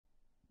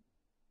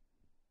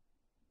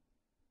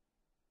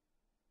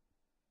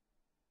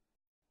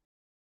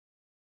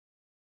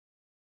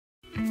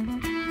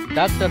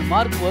Doctor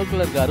mark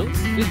వోల్క్లర్ గారు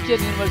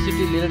Christian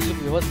university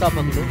leadership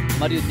వ్యవస్థాపకులు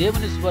మరియు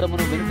దేవుని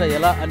స్వరమును వినుట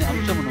ఎలా అనే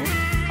అంశమును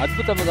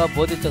అద్భుతముగా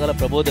బోధించగల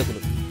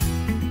ప్రబోధకులు.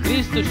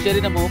 క్రీస్తు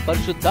శరీరము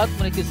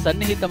పరిశుద్ధాత్మనికి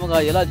సన్నిహితముగా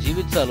ఎలా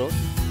జీవించాలో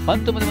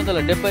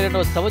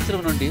 1972వ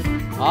సంవత్సరం నుండి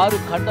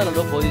 6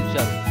 ఖండాలలో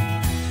బోధించారు.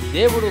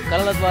 దేవుడు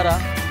కలల ద్వారా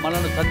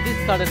మనల్ని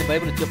సంధిస్తాడని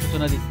బైబిల్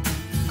చెబుతున్నది.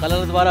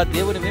 కలల ద్వారా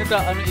దేవుని వినుట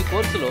అను ఈ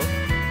కోర్సులో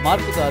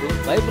మార్కు గారు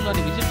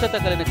బైబిల్లోని విశిష్టత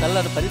కలిగిన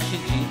కలలను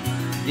పరీక్షించి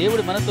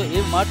దేవుడు మనతో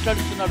ఏం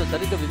మాట్లాడుతున్నాడో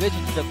సరిగ్గా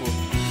వివేచించుటకు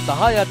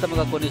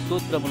సహాయాత్మక కొన్ని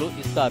సూత్రములు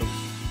ఇస్తారు.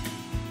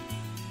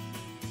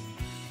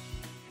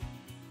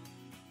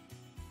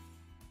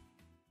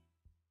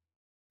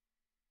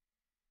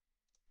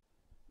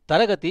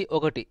 తరగతి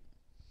 1.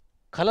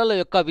 కలల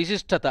యొక్క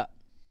విశిష్టత.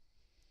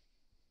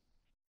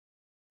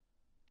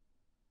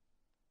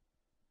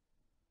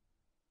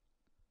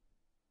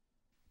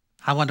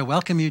 I want to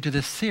welcome you to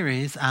this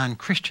series on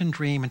Christian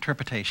dream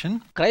interpretation.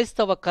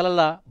 క్రైస్తవ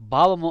కలల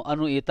భావము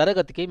అను ఈ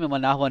తరగతికి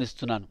మిమ్మల్ని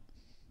ఆహ్వానిస్తున్నాను.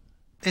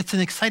 It's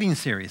an exciting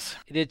series.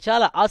 ఇది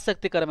చాలా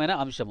ఆసక్తికరమైన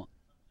అంశము.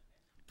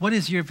 What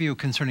is your view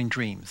concerning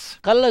dreams?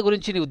 కలల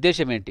గురించి నీ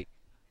ఉద్దేశం ఏంటి?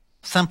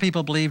 Some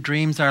people believe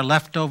dreams are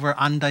leftover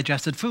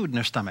undigested food in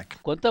their stomach.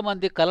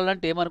 కొంతమంది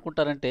కలలంటే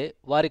ఏమనుకుంటారంటే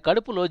వారి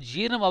కడుపులో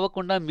జీర్ణం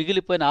అవ్వకుండా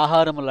మిగిలిపోయిన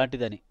ఆహారం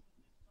లాంటిదని.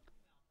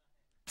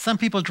 Some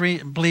people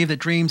believe that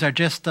dreams are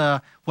just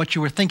what you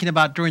were thinking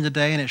about during the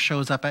day and it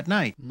shows up at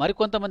night.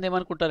 మరికొంతమంది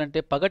ఏమనుకుంటారంటే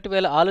పగటి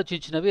వేళ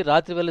ఆలోచించినవి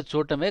రాత్రి వేళ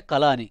చూడటమే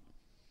కల అని.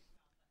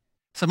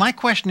 So my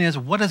question is,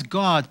 what does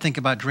God think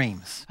about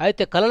dreams?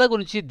 అయితే కలల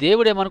గురించి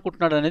దేవుడు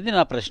ఏమనుకుంటున్నాడు అనేది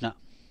నా ప్రశ్న.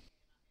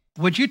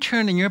 Would you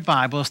turn in your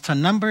Bibles to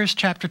Numbers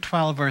chapter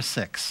 12 verse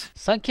 6?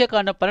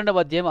 సంఖ్యాకాండం 12వ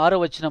అధ్యాయం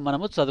 6వ వచనం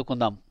మనము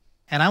చదువుకుందాం.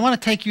 And I want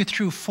to take you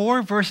through 4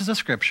 verses of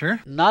scripture.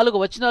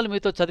 4 వచనాలు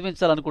మీతో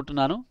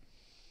చదివించాలనుకుంటున్నాను.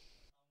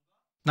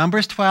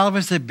 Numbers 12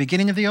 is the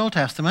beginning of the Old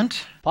Testament.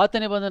 పాత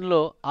నిబంధనలో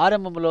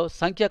ఆరంభంలో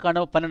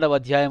సంఖ్యాకాండం 12వ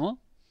అధ్యాయము.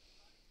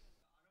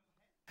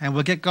 And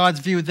we'll get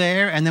God's view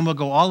there and then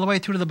we'll go all the way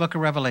through to the book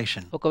of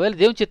Revelation. ఒకవేళ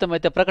దేవుని చిత్తం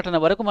అయితే ప్రకటన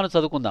వరకు మనం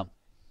చదువుకుందాం.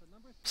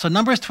 So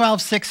Numbers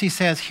 12:6 he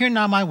says, "Hear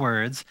now my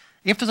words.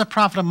 If there's a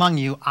prophet among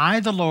you,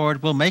 I the Lord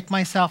will make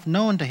myself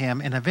known to him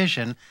in a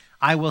vision.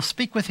 I will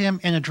speak with him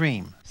in a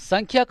dream."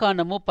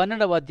 సంఖ్యాకాండము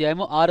 12వ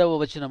అధ్యాయము 6వ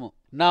వచనము.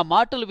 నా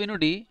మాటలు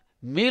వినుడి,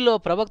 మీలో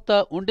ప్రవక్త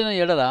ఉండిన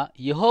ఎడల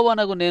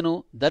యెహోవానగు నేను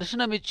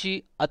దర్శనమిచ్చి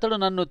అతడు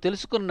నన్ను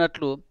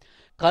తెలుసుకున్నట్లు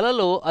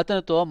కలలో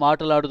అతనితో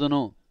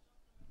మాట్లాడుదును.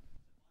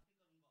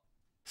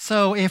 So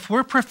if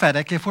we're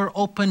prophetic, if we're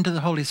open to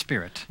the Holy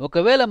Spirit,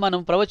 ఒకవేళ మనం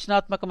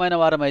ప్రవచనాత్మకమైన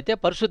వారమైతే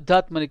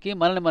పరిశుద్ధాత్మనికి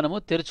మనల్ని మనము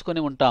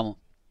తెరుచుకొని ఉంటాము.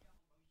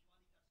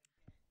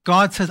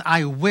 God says,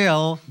 "I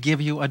will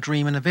give you a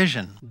dream and a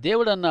vision."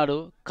 దేవుడు అన్నాడు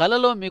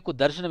కలలో మీకు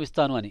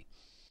దర్శనమిస్తాను అని.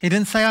 He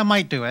didn't say I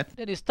might do it.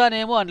 నేను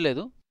ఇస్తానేమో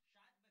అనలేదు.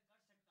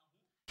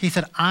 He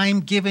said, "I'm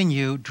giving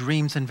you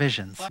dreams and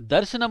visions."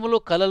 దర్శనములు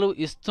కలలు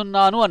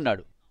ఇస్తున్నాను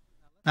అన్నాడు.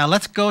 Now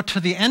let's go to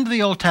the end of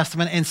the Old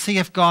Testament and see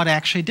if God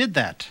actually did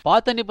that.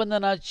 పాత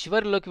నిబంధన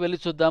చివరిలోకి వెళ్ళి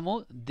చూద్దాము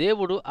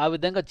దేవుడు ఆ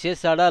విధంగా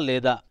చేశాడా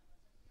లేదా.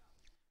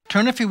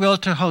 Turn if you will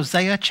to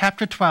Hosea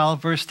chapter 12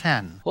 verse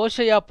 10.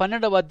 హోషేయ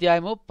 12వ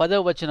అధ్యాయము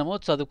 10వ వచనము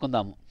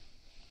చదువుకుందాము.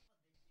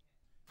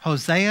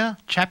 Hosea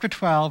chapter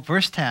 12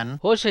 verse 10.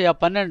 హోషేయ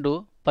 12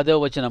 10వ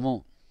వచనము.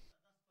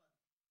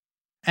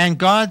 And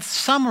God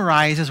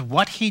summarizes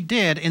what he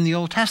did in the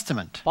Old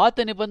Testament. పాత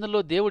నిబంధనలో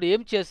దేవుడు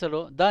ఏం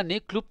చేశాడో దాన్ని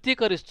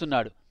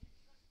క్లుప్తీకరిస్తున్నాడు.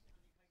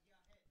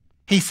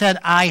 He said,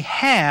 "I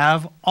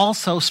have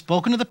also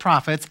spoken to the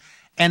prophets,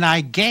 and I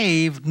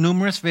gave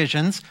numerous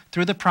visions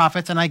through the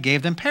prophets, and I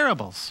gave them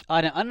parables."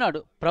 ఆయన అన్నాడు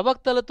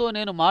ప్రవక్తలతో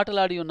నేను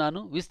మాట్లాడి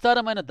ఉన్నాను,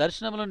 విస్తారమైన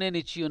దర్శనములు నేను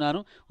ఇచ్చి ఉన్నాను,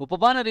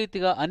 ఉపమాన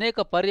రీతిగా అనేక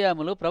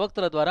పర్యాయములు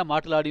ప్రవక్తల ద్వారా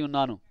మాట్లాడి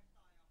ఉన్నాను.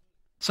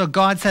 So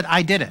God said,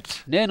 "I did it."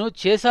 నేను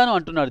చేశాను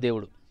అంటున్నాడు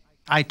దేవుడు.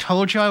 I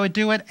told you I would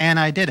do it, and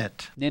I did it.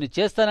 నేను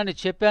చేస్తానని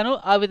చెప్పాను,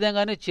 ఆ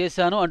విధంగానే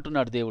చేశాను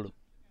అంటున్నాడు దేవుడు.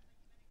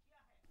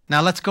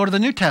 Now let's go to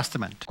the New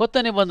Testament. కొత్త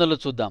నిబంధనలు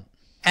చూద్దాం.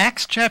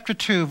 Acts chapter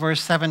 2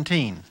 verse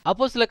 17.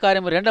 అపోస్తల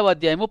కార్యము 2వ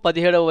అధ్యాయము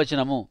 17వ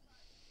వచనము.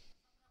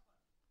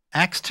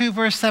 Acts 2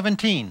 verse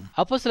 17.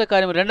 అపోస్తల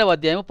కార్యము 2వ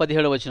అధ్యాయము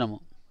 17వ వచనము.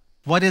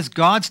 What is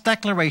God's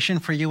declaration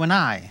for you and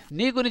I?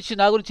 నీ గురించి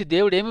నా గురించి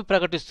దేవుడు ఏమి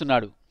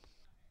ప్రకటిస్తున్నాడు?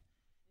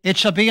 "It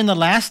shall be in the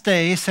last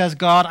days, says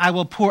God, I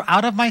will pour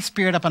out of my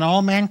spirit upon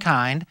all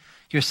mankind.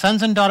 Your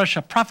sons and daughters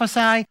shall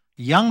prophesy,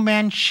 young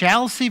men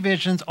shall see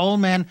visions, old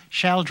men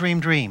shall dream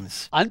dreams."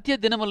 అంత్య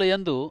దినముల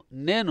యందు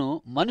నేను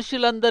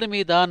మనుషులందరి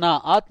మీద నా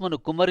ఆత్మను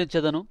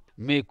కుమ్మరించెదను,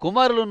 మీ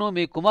కుమారులను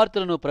మీ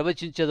కుమార్తెలను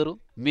ప్రవచించెదరు,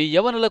 మీ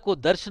యవనులకు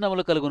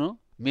దర్శనములు కలుగును,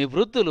 మీ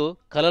వృద్ధులు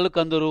కలలు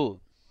కందురు.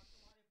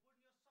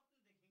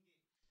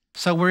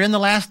 So we're in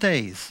the last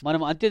days.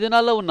 మనం అంత్య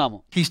దినాల్లో ఉన్నాము.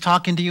 He's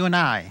talking to you and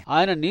I.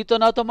 ఆయన నీతో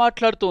నాతో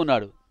మాట్లాడుతూ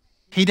ఉన్నాడు.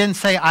 He didn't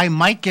say, "I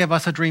might give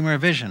us a dream or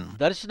a vision."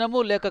 దర్శనము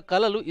లేక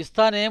కలలు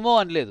ఇస్తానేమో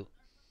అనలేదు.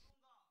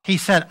 He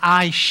said,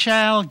 "I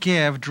shall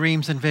give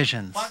dreams and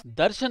visions."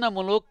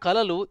 దర్శనములు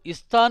కలలు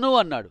ఇస్తాను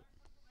అన్నాడు.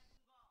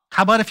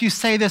 How about if you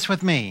say this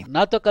with me?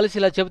 నాతో కలిసి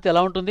ఇలా చెబితే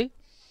ఎలా ఉంటుంది?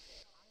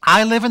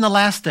 I live in the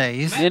last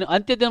days, నేను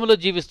అంత్యదినములో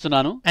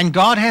జీవిస్తున్నాను. and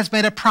God has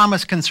made a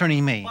promise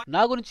concerning me.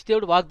 నా గురించి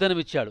దేవుడు వాగ్దానం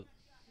ఇచ్చాడు.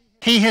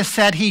 He has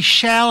said he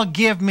shall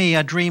give me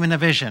a dream and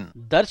a vision.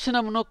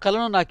 దర్శనమును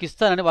కలను నాకు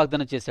ఇస్తానని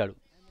వాగ్దానం చేశాడు.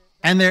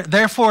 And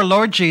therefore,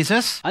 Lord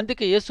Jesus,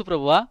 అందుకే యేసు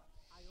ప్రభువా,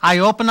 I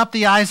open up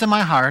the eyes of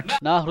my heart,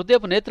 నా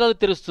హృదయపు నేత్రాలు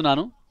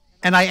తెరుస్తున్నాను.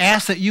 and I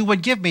ask that you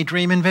would give me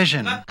dream and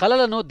vision.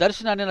 కలలను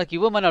దర్శనాన్ని నాకు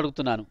ఇవ్వమని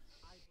అడుగుతున్నాను.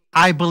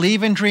 I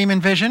believe in dream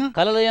and vision.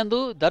 కలలయందు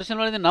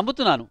దర్శనం అనేది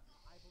నమ్ముతున్నాను.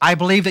 I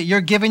believe that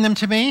you're giving them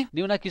to me,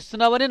 నీవు నాకు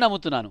ఇస్తున్నావని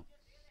నమ్ముతున్నాను.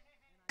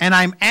 and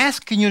I'm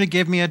asking you to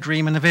give me a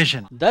dream and a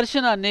vision.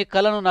 దర్శనాన్ని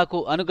కలను నాకు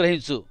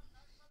అనుగ్రహించు.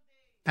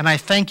 And I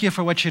thank you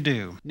for what you do.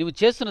 నీవు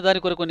చేస్తున్న దాని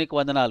కొరకు నీకు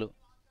వందనాలు.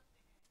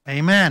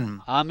 Amen.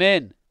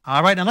 Amen.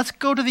 All right, now let's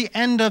go to the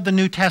end of the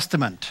New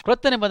Testament.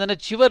 క్రొత్త నిబంధన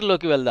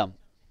చివరిలోకి వెళ్దాం.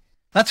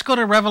 Let's go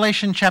to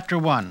Revelation chapter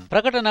 1.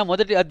 ప్రకటన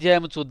మొదటి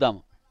అధ్యాయం చూద్దాం.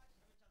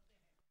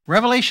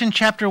 Revelation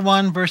chapter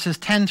 1 verses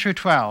 10 through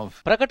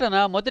 12. ప్రకటన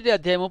మొదటి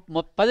అధ్యాయము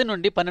 10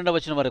 నుండి 12వ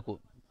వచనం వరకు.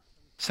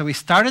 So we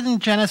started in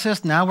Genesis,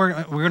 now we're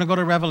going to go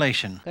to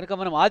Revelation. కనుక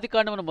మనం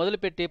ఆదికాండమును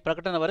మొదలుపెట్టి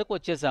ప్రకటన వరకు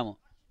వచ్చేసాము.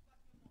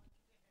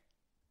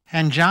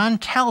 And John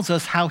tells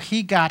us how he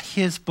got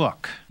his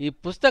book. ఈ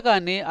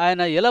పుస్తకాన్ని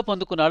ఆయన ఎలా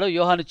పొందుకున్నాడో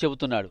యోహాను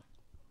చెబుతున్నాడు.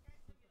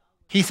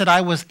 He said,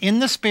 I was in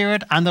the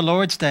Spirit on the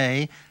Lord's day.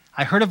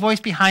 I heard a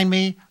voice behind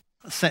me,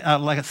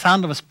 like a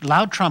sound of a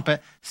loud trumpet,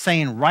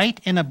 saying, write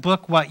in a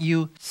book what you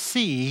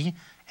see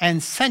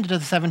and send it to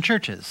the 7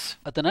 churches.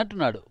 అతను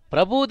అంటున్నాడు,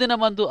 ప్రభు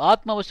దినమందు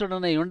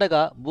ఆత్మవశుడనై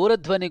ఉండగా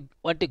బూరధ్వని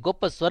వంటి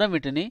గొప్ప స్వరం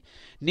వింటిని,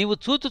 నీవు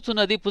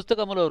చూచుచున్నది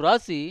పుస్తకములో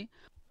రాసి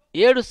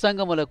 7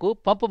 సంఘములకు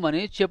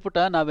పంపమని చెప్పుట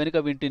నా వెనుక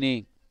వింటిని.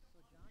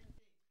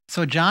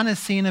 So John is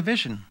seeing a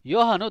vision.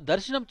 యోహాను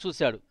దర్శనం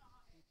చూశాడు.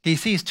 He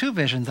sees 2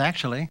 visions,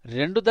 actually.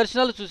 2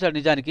 దర్శనాలు చూశాడు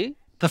నిజానికి.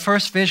 The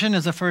first vision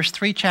is the first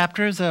 3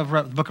 chapters of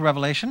the book of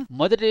Revelation.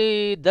 మొదటి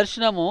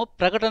దర్శనము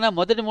ప్రకటన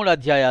మొదటి 3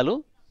 అధ్యాయాలు.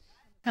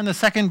 And the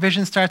second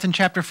vision starts in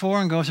chapter 4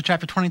 and goes to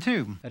chapter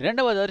 22.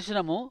 రెండవ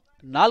దర్శనము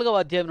 4వ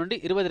అధ్యాయం నుండి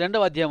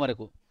 22వ అధ్యాయం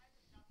వరకు.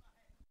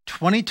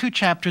 22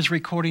 chapters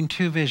recording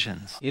 2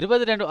 visions.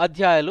 22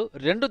 అధ్యాయాలు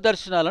 2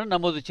 దర్శనాలను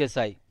నమోదు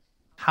చేశాయి.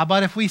 How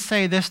about if we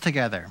say this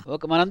together?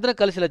 మనందరం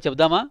కలిసి ఇలా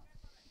చెప్దామా?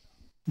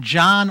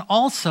 John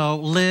also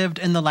lived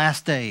in the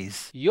last days.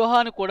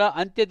 యోహాను కూడా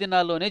అంత్య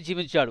దినాల్లోనే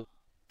జీవించాడు.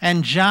 And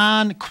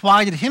John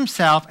quieted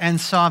himself and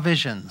saw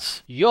visions.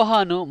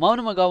 యోహాను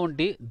మౌనముగా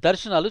ఉండి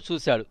దర్శనాలు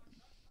చూశాడు.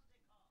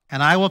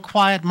 And I will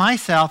quiet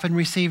myself and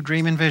receive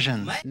dream and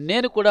visions.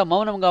 నేను కూడా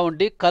మౌనంగా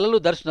ఉండి కలలు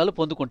దర్శనాలు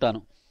పొందుకుంటాను.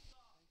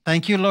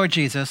 Thank you, Lord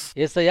Jesus.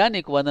 యేసయ్యా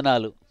నీకు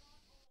వందనాలు.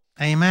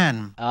 Amen.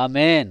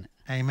 Amen.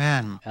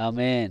 Amen.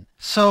 Amen.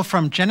 So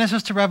from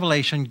Genesis to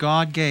Revelation,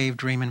 God gave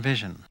dream and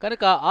vision.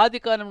 కనుక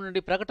ఆదికాండం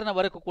నుండి ప్రకటన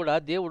వరకు కూడా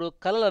దేవుడు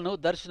కలలను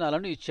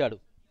దర్శనాలను ఇచ్చాడు.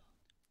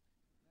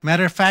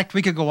 Matter of fact,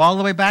 we could go all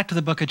the way back to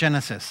the book of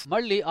Genesis.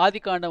 మళ్ళీ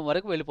ఆదికాండం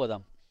వరకు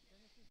వెళ్ళిపోదాం.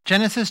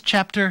 Genesis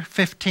chapter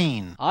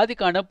 15.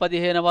 ఆదికాండం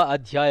 15వ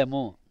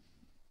అధ్యాయము.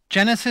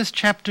 Genesis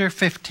chapter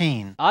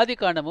 15.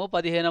 ఆదికాండము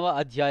 15వ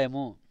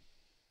అధ్యాయము.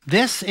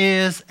 This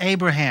is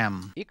Abraham.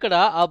 ఇక్కడ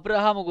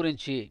అబ్రహాము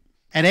గురించి.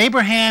 And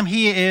Abraham,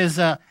 he is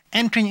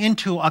entering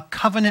into a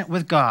covenant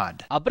with God.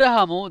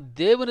 Abraham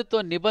దేవునితో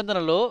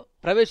నిబంధనలో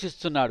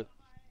ప్రవేశిస్తున్నాడు.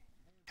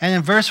 And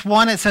in verse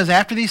 1 it says,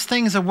 after these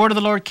things the word of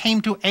the Lord came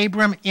to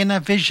Abram in a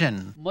vision.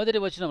 మొదటి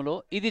వచనంలో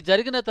ఇది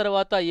జరిగిన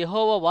తర్వాత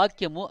యెహోవా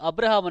వాక్యము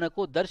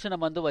అబ్రహామునకు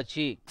దర్శనమందు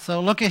వచ్చి. So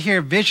look at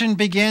here, vision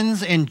begins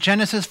in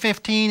Genesis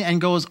 15 and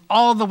goes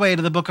all the way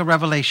to the book of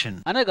Revelation.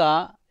 అనగా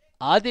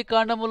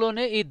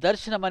ఆదికాండములోనే ఈ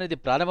దర్శనం అనేది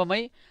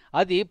ప్రారంభమై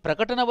అది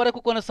ప్రకటన వరకు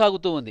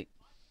కొనసాగుతూ ఉంది.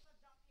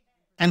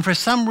 And for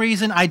some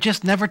reason I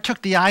just never took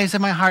the eyes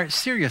of my heart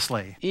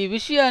seriously. ఈ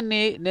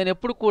విషయాన్ని నేను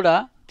ఎప్పుడు కూడా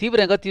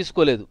తీవ్రంగా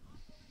తీసుకోలేదు.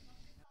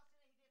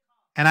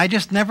 And I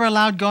just never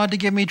allowed God to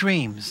give me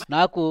dreams.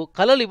 నాకు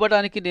కలలు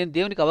ఇవ్వడానికి నేను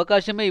దేవునికి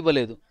అవకాశమే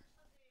ఇవ్వలేదు.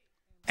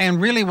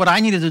 And really what I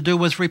needed to do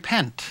was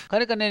repent.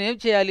 కనుక నేనేం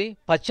చేయాలి?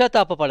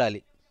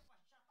 పశ్చాత్తాపపడాలి.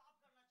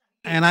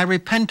 And I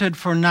repented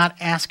for not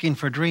asking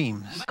for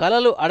dreams.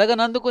 కలలు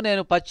అడగనందుకు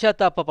నేను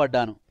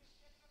పశ్చాత్తాపపడ్డాను.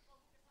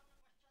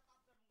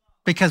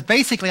 Because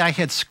basically I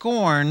had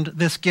scorned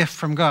this gift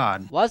from God.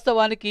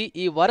 వాస్తవానికి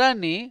ఈ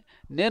వరాన్ని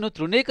నేను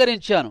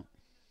తృణీకరించాను.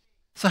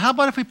 So how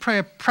about if we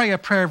pray a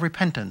prayer of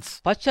repentance?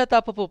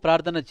 పశ్చాత్తాపపు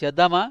ప్రార్థన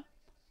చేద్దామా?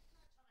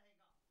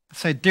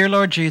 Say, dear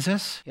Lord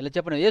Jesus. ఇలా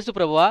చెప్పను, యేసు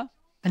ప్రభువా.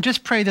 And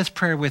just pray this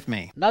prayer with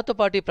me. నాతో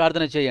పాటు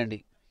ప్రార్థన చేయండి.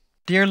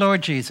 Dear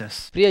Lord Jesus.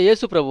 ప్రియ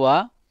యేసు ప్రభువా.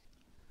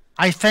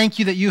 I thank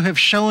you that you have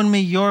shown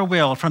me your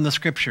will from the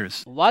scriptures.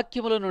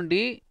 వాక్యముల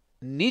నుండి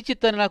నీ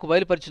చిత్తాన్ని నాకు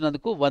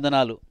బయలుపరిచినందుకు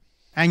వందనాలు.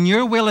 And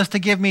your will is to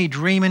give me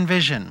dream and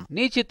vision.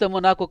 నీ చిత్తము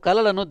నాకు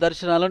కలలను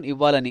దర్శనాలను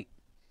ఇవ్వాలని.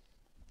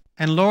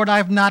 And Lord,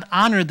 I've not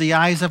honored the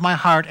eyes of my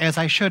heart as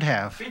I should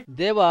have.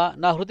 దేవా,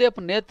 నా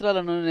హృదయపు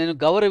నేత్రాలను నేను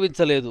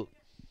గౌరవించలేదు.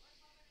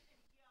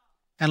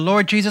 And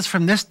Lord Jesus,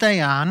 from this day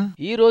on,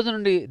 ఈ రోజు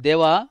నుండి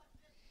దేవా,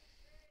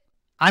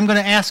 I'm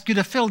going to ask you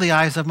to fill the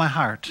eyes of my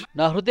heart.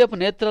 నా హృదయపు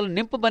నేత్రాలను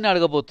నింపమని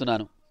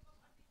అడగబోతున్నాను.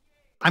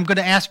 I'm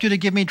going to ask you to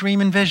give me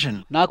dream and vision.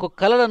 నాకు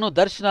కలలను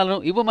దర్శనాలను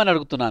ఇవ్వమని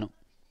అడుగుతున్నాను.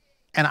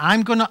 and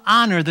I'm going to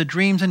honor the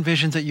dreams and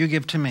visions that you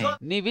give to me.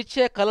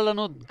 నీవిచ్చే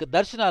కలలను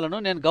దర్శనాలను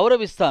నేను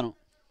గౌరవిస్తాను.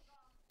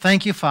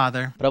 Thank you,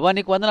 Father. ప్రభా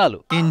నీకు వందనాలు.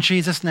 In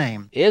Jesus'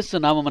 name. యేసు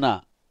నామమున.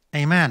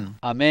 Amen.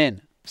 ఆమేన్.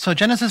 So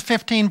Genesis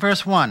 15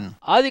 verse 1.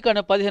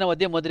 ఆదికాండం 15వ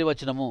అధ్యాయం మొదటి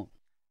వచనము.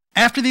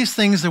 After these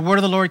things the word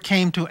of the Lord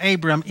came to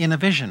Abram in a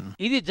vision.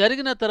 ఇది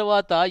జరిగిన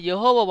తరువాత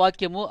యెహోవా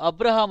వాక్యము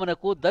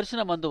అబ్రహామునకు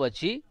దర్శనమందు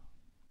వచ్చి.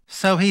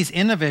 So he's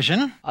in a vision.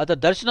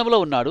 అతడు దర్శనములో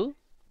ఉన్నాడు.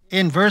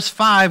 In verse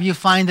 5 you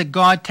find that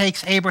God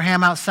takes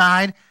Abraham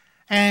outside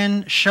and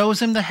shows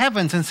him the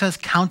heavens and says,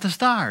 count the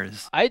stars.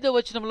 5వ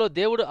వచనంలో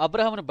దేవుడు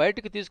అబ్రహామును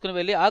బయటికి తీసుకుని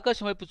వెళ్లి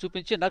ఆకాశం వైపు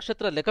చూపించి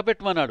నక్షత్రాలు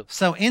లెక్కపెట్టమన్నాడు.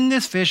 So in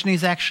this vision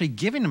he's actually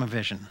giving him a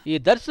vision. ఈ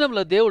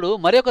దర్శనంలో దేవుడు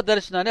మరొక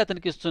దర్శనాన్ని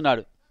అతనికి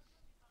ఇస్తున్నాడు.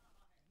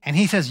 And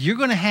he says, you're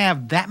going to have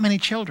that many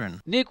children.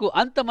 నీకు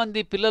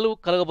అంతమంది పిల్లలు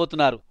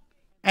కలగబోతున్నారు.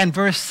 And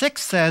verse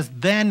 6 says,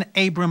 then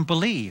Abram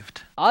believed.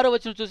 6వ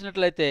వచనం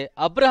చూసినట్లయితే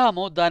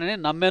అబ్రహాము దానిని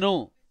నమ్మెను.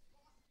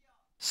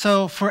 So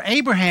for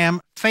Abraham,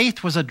 faith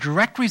was a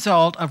direct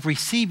result of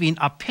receiving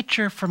a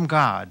picture from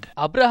God.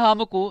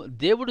 అబ్రహాముకు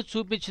దేవుడు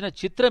చూపించిన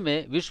చిత్రమే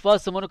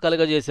విశ్వాసమును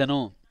కలగజేసెను.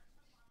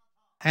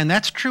 And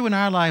that's true in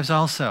our lives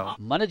also.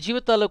 మన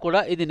జీవితాల్లో కూడా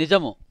ఇది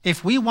నిజము.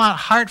 If we want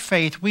heart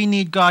faith, we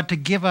need God to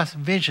give us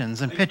visions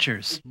and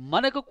pictures.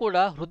 మనకు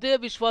కూడా హృదయ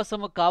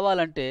విశ్వాసము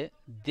కావాలంటే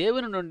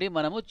దేవుని నుండి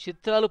మనము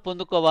చిత్రాలు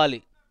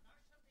పొందుకోవాలి.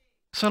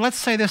 So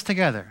let's say this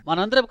together.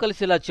 మనందరం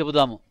కలిసి ఇలా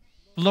చెబుదాము.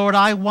 Lord,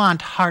 I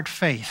want heart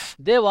faith.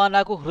 దేవా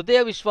నాకు హృదయ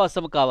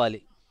విశ్వాసము కావాలి.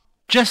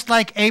 Just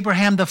like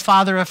Abraham, the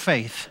father of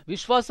faith.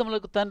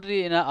 విశ్వాసములకు తండ్రి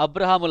అయిన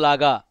అబ్రహాము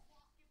లాగా.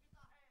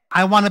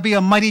 I want to be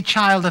a mighty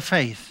child of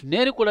faith.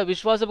 నేను కూడా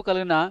విశ్వాసము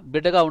కలిగిన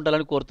బిడ్డగా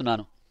ఉండాలని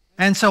కోరుతున్నాను.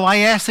 And so I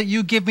ask that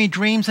you give me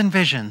dreams and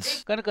visions.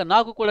 కనుక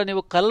నాకు కూడా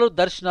నీవు కలలు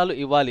దర్శనాలు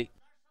ఇవ్వాలి.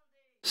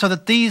 So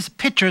that these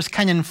pictures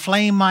can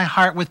inflame my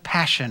heart with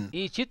passion.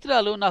 ఈ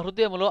చిత్రాలు నా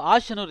హృదయములో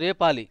ఆశను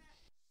రేపాలి.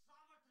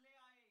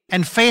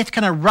 And faith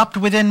can erupt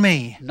within me.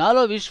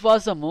 నాలో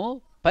విశ్వాసము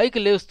పైకి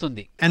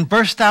లేస్తుంది. And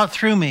burst out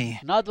through me.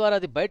 నా ద్వారా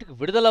అది బయటకు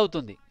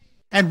విడుదలవుతుంది.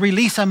 And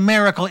release a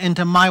miracle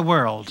into my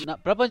world. నా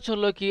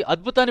ప్రపంచంలోకి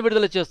అద్భుతాన్ని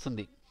విడుదల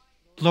చేస్తుంది.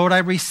 Lord,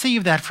 I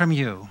receive that from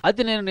you.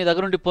 అది నేను నీ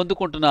దగ్గర నుండి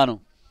పొందుకుంటున్నాను.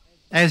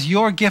 As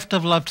your gift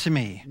of love to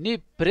me. నీ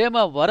ప్రేమ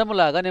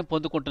వరములాగా నేను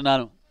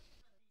పొందుకుంటున్నాను.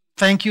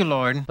 Thank you,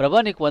 Lord.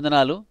 ప్రభువా నీకు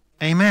వందనాలు.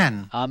 Amen.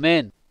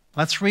 Amen.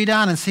 Let's read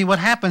on and see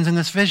what happens in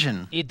this vision.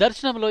 ఈ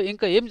దర్శనంలో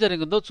ఇంకా ఏం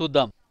జరిగిందో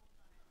చూద్దాం.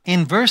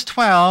 In verse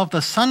 12,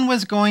 the sun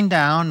was going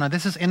down. Now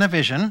this is in a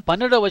vision.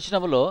 12వ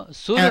వచనములో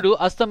సూర్యుడు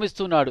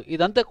అస్తమిస్తున్నాడు.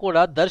 ఇదంతా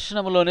కూడా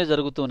దర్శనములోనే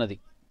జరుగుతున్నది.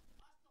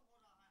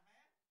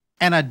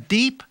 And a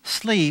deep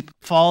sleep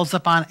falls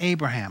upon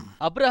Abraham.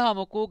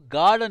 అబ్రహాముకు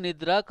గాఢ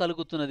నిద్ర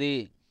కలుగుతున్నది.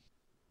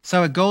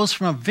 So it goes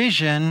from a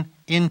vision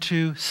into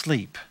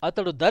sleep.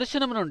 అతడు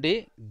దర్శనం నుండి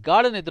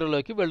గాఢ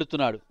నిద్రలోకి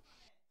వెళ్తున్నాడు.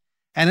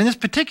 And in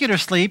this particular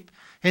sleep,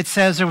 it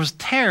says there was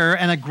terror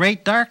and a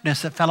great darkness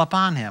that fell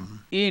upon him.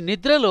 ఈ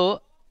నిద్రలో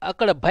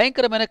అక్కడ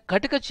భయంకరమైన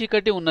కటిక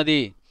చీకటి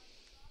ఉన్నది.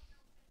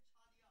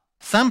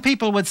 Some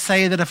people would say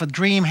that if a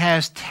dream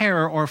has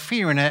terror or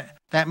fear in it,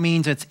 that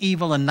means it's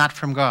evil and not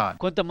from God.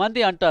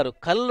 కొంతమంది అంటారు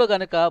కలలో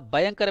గనక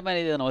భయంకరమైన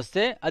ఏదైనా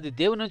వస్తే అది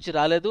దేవుని నుంచి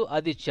రాలేదు,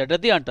 అది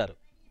చెడ్డది అంటారు.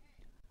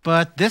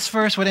 But this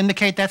verse would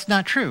indicate that's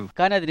not true.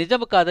 కానీ అది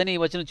నిజము కాదని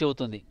ఈ వచనం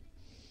చెబుతుంది.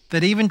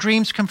 That even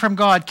dreams come from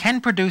God can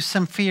produce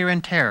some fear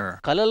and terror.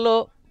 కలల్లో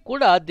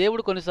కూడా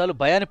దేవుడు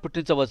కొన్నిసార్లు భయాన్ని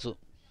పుట్టించవచ్చు.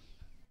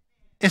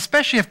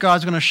 Especially if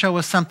God's going to show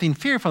us something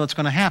fearful that's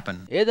going to happen.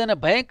 ఏదైనా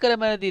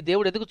భయంకరమైనది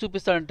దేవుడు ఎందుకు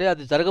చూపిస్తాడంటే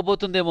అది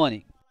జరగబోతుందేమో అని.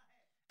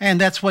 And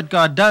that's what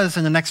God does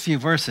in the next few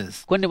verses.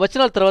 కొన్ని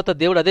వచనాల తర్వాత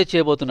దేవుడు అదే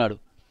చేయబోతున్నాడు.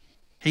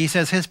 He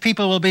says his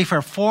people will be for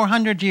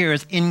 400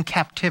 years in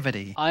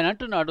captivity. ఆయన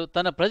అంటున్నాడు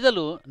తన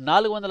ప్రజలు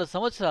 400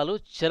 సంవత్సరాలు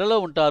చెరలో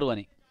ఉంటారు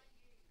అని.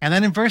 And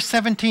then in verse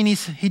 17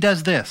 he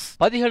does this.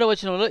 17వ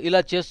వచనంలో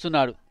ఇలా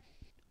చేస్తున్నాడు.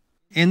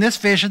 In this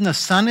vision the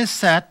sun is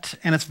set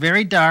and it's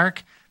very dark.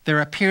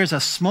 There appears a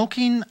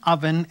smoking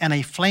oven and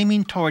a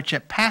flaming torch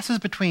that passes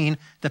between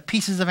the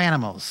pieces of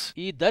animals.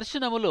 ఈ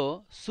దర్శనములో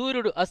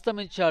సూర్యుడు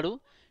అస్తమించాడు,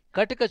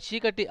 కటిక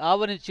చీకటి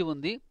ఆవరించి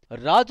ఉంది,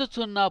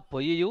 రాజుచున్న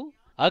పొయ్యియు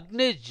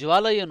అగ్ని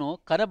జ్వాలయును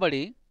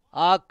కనబడి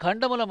ఆ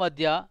ఖండముల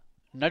మధ్య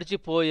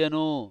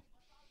నడిచిపోయెను.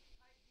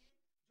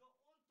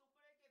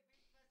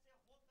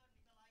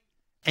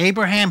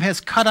 Abraham has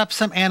cut up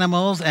some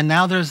animals and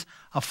now there's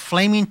a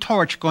flaming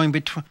torch going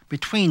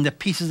between the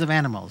pieces of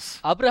animals.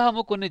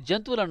 Abraham కొన్ని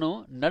జంతువులను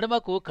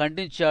నడుమకు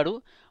ఖండించాడు,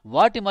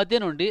 వాటి మధ్య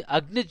నుండి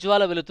అగ్ని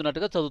జ్వాల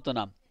వెలుతున్నట్టుగా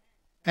చదువుతున్నాం.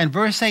 And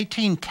verse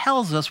 18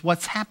 tells us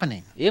what's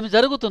happening. ఏం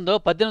జరుగుతుందో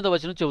 18వ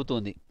వచనం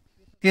చెబుతుంది.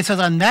 It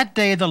says, on that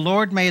day the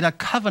Lord made a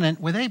covenant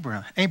with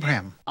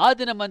Abraham. ఆ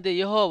దినమందే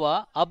యెహోవా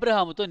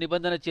అబ్రహాముతో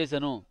నిబంధన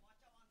చేసెను.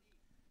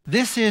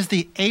 This is the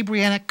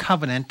Abrahamic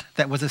covenant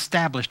that was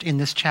established in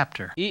this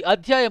chapter. ఈ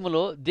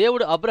అధ్యాయములో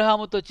దేవుడు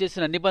అబ్రహాముతో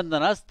చేసిన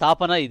నిబంధన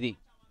స్థాపన ఇది.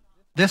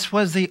 This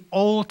was the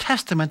Old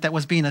Testament that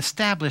was being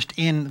established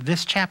in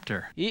this chapter.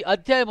 ఈ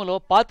అధ్యాయములో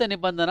పాత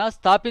నిబంధన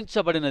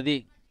స్థాపించబడినది.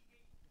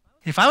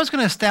 If I was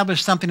going to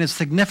establish something as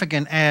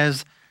significant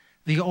as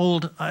the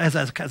old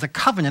as a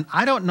covenant,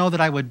 I don't know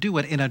that I would do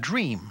it in a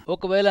dream.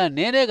 ఒకవేళ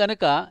నేనే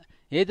గనుక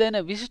ఏదైనా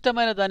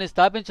విశిష్టమైన దాన్ని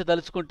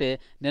స్థాపించదలుచుకుంటే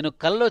నేను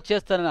కలలో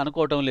చేస్తానని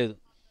అనుకోవటం లేదు.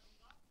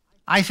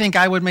 I think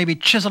I would maybe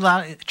chisel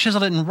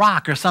it in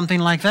rock or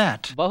something like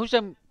that. బహుశా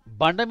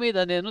బండ మీద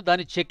నేను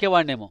దాన్ని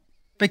చెక్కేవాడినేమో.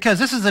 Because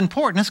this is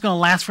important. It's going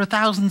to last for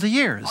thousands of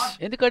years.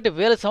 ఎందుకంటే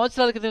వేల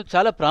సంవత్సరాల క్రితం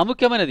చాలా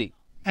ప్రాముఖ్యమైనది.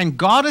 And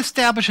God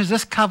establishes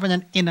this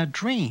covenant in a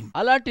dream.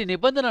 అలాంటి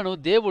నిబంధనను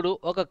దేవుడు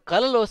ఒక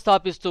కలలో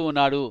స్థాపిస్తూ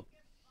ఉన్నాడు.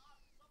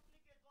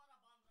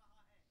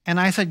 And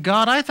I said,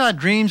 God, I thought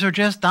dreams are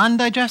just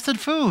undigested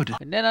food.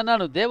 నేను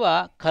అన్నాను, దేవా,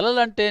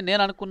 కలలంటే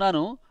నేను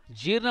అనుకున్నాను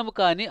జీర్ణము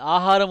కాని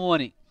ఆహారము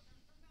అని.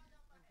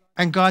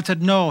 And God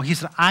said, no. He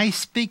said, I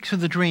speak to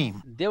the dream.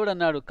 దేవుడు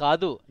అన్నాడు,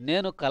 కాదు,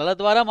 నేను కలల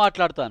ద్వారా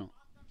మాట్లాడతాను.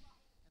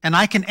 And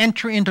I can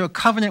enter into a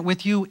covenant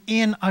with you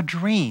in a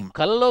dream.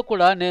 కలలో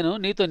కూడా నేను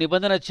నీతో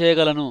నిబంధన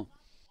చేయగలను.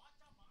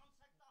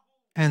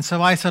 And so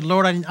I said,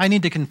 Lord, I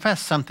need to confess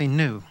something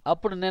new.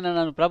 అప్పుడు నేను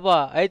అన్నాను, ప్రభువా,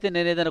 అయితే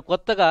నేను ఏదైనా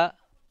కొత్తగా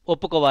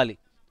ఒప్పుకోవాలి.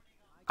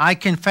 I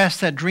confess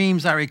that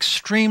dreams are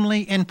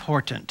extremely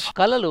important.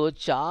 కలలు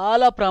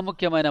చాలా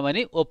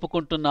ప్రాముఖ్యమైనవని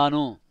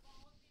ఒప్పుకుంటున్నాను.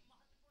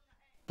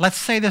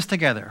 Let's say this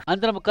together.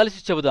 అందరం కలిసి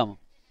చెబుదాము.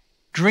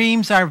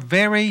 Dreams are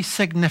very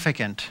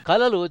significant.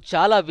 కలలు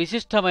చాలా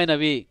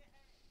విశిష్టమైనవి.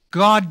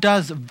 God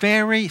does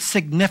very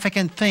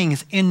significant things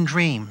in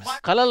dreams.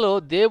 కలలో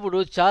దేవుడు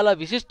చాలా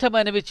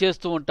విశిష్టమైనవి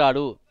చేస్తూ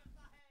ఉంటాడు.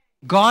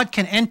 God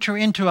can enter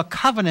into a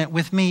covenant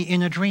with me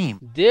in a dream.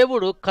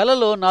 దేవుడు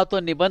కలలో నాతో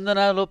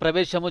నిబంధనలో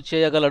ప్రవేశము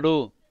చేయగలడు.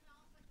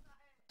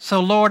 So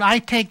Lord, I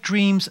take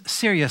dreams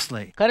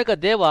seriously. కనుక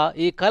దేవా,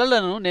 ఈ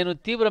కలలను నేను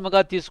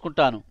తీవ్రముగా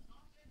తీసుకుంటాను.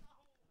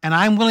 And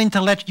I'm willing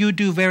to let you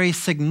do very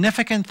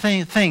significant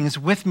things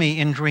with me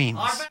in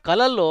dreams.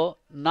 కలల్లో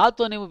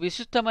నాతో నీవు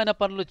విశిష్టమైన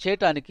పనులు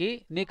చేయటానికి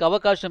నీకు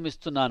అవకాశం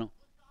ఇస్తున్నాను.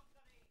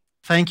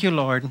 Thank you,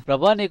 Lord.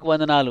 ప్రభువా, నీకు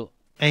వందనాలు.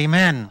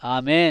 Amen.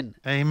 Amen.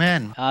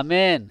 Amen.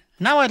 Amen.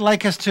 Now I'd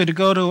like us to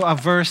go to a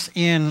verse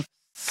in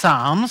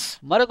Psalms.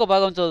 మరొక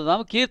భాగం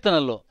చదువుదాం,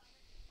 కీర్తనల్లో.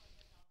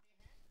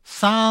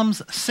 Psalms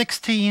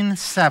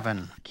 16:7.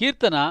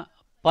 కీర్తన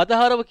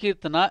 16వ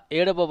కీర్తన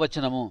 7వ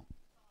వచనము.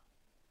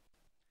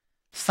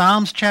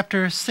 Psalms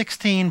chapter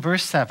 16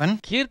 verse 7.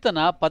 కీర్తన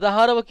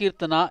 16వ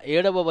కీర్తన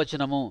 7వ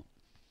వచనము.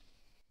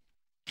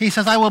 He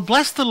says, I will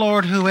bless the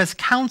Lord who has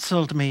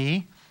counseled me.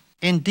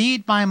 Indeed,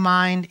 my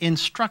mind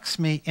instructs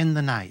me in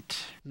the night.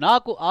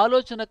 నాకు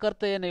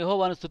ఆలోచనకర్త అయిన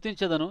యెహోవాను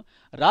స్తుతించెదను,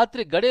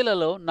 రాత్రి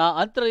గడియలలో నా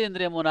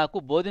అంతరేంద్రియము నాకు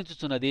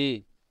బోధించుచున్నది.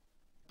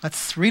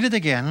 Let's read it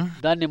again.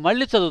 దాన్ని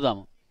మళ్ళీ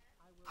చదువుదాము.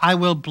 I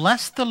will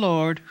bless the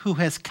Lord who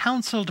has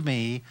counseled me.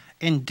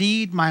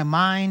 Indeed, my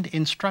mind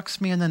instructs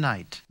me in the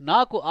night.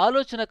 నాకు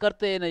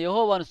ఆలోచనకర్త అయిన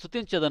యెహోవాను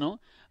స్తుతించెదను,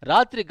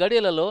 రాత్రి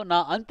గడియలలో నా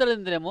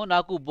అంతరేంద్రియము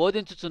నాకు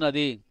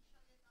బోధించుచున్నది.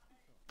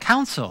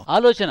 Counsel.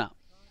 ఆలోచన.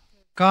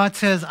 God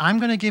says, I'm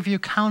going to give you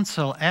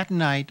counsel at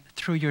night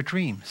through your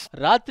dreams.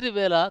 రాత్రి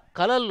వేళ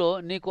కలల్లో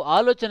నీకు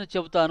ఆలోచన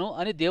చెబుతాను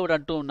అని దేవుడు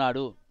అంటూ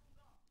ఉన్నాడు.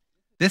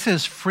 This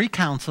is free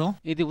counsel.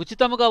 ఇది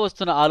ఉచితముగా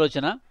వస్తున్న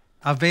ఆలోచన.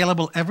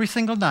 Available every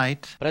single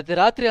night. ప్రతి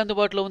రాత్రి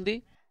అందుబాటులో ఉంది.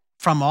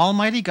 From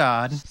Almighty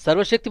God.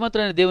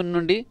 సర్వశక్తిమంతుడైన దేవుని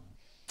నుండి.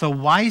 The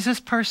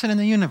wisest person in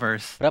the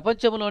universe.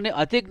 ప్రపంచంలోని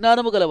అతి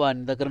జ్ఞానము గల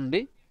వాని దగ్గర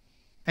నుండి.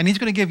 And he's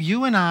going to give you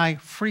and I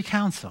free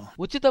counsel.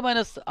 ఉచితమైన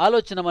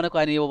ఆలోచన మనకు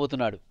ఆయన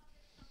ఇవ్వబోతున్నాడు.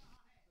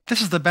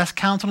 This is the best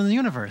counsel in the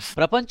universe.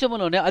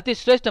 ప్రపంచంలోనే అతి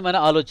శ్రేష్టమైన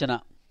ఆలోచన.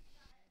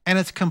 And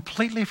it's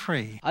completely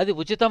free. అది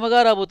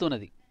ఉచితముగా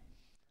రాబోతున్నది.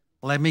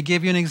 Let me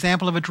give you an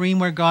example of a dream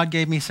where God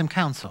gave me some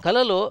counsel.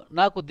 కలలో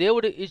నాకు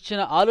దేవుడు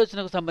ఇచ్చిన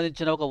ఆలోచనకు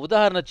సంబంధించిన ఒక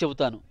ఉదాహరణ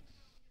చెబుతాను.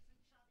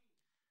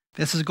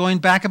 This is going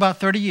back about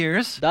 30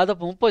 years.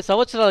 దాదాపు 30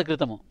 సంవత్సరాల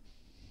క్రితము.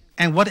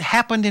 And what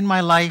happened in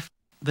my life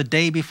the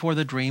day before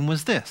the dream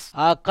was this.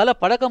 ఆ కల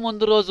పడక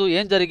ముందు రోజు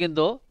ఏం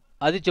జరిగిందో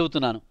అది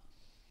చెబుతున్నాను.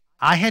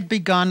 I had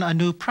begun a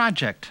new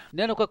project.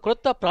 నేను ఒక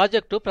కొత్త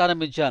ప్రాజెక్టు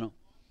ప్రారంభించాను.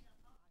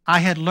 I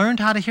had learned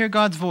how to hear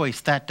God's voice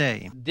that day.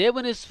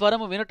 దేవుని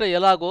స్వరము వినుట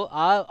ఎలాగో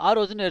ఆ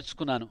రోజు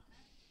నేర్చుకున్నాను.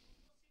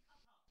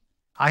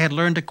 I had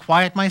learned to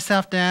quiet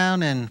myself down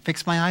and fix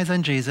my eyes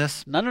on Jesus.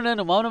 నన్ను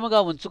నేను మౌనముగా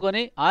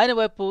ఉంచుకొని ఆయన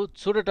వైపు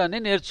చూడటాన్ని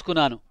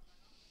నేర్చుకున్నాను.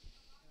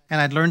 And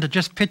I'd learned to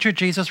just picture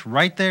Jesus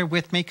right there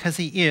with me because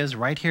he is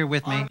right here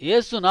with me.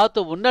 యేసు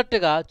నాతో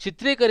ఉన్నట్టుగా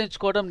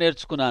చిత్రీకరించుకోవడం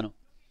నేర్చుకున్నాను.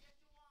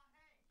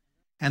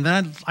 And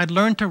then I'd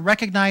learned to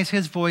recognize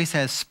his voice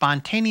as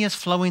spontaneous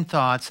flowing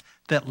thoughts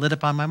that lit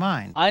upon my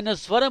mind. ఆయన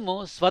స్వరము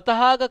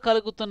స్వతహాగా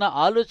కలుగుతున్న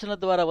ఆలోచనల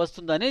ద్వారా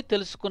వస్తుందని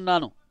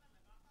తెలుసుకున్నాను.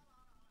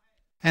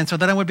 And so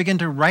then I would begin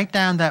to write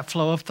down that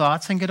flow of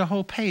thoughts and get a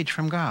whole page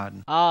from God.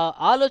 ఆ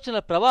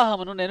ఆలోచనల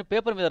ప్రవాహమును నేను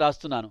పేపర్ మీద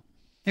రాస్తున్నాను.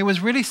 It was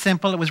really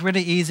simple, it was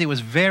really easy, it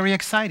was very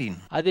exciting.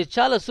 అది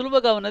చాలా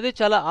సులువుగా ఉన్నది,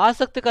 చాలా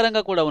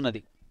ఆసక్తికరంగా కూడా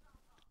ఉన్నది.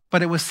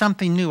 But it was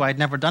something new.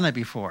 I'd never done it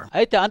before.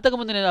 అయితే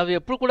అంతకుముందు నేను అవి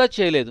ఎప్పుడు కూడా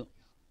చేయలేదు.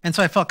 And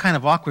so I felt kind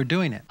of awkward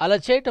doing it. అలా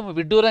చేయటం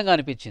విడ్డూరంగా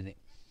అనిపించింది.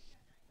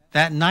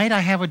 That night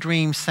I have a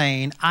dream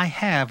saying, I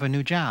have a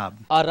new job.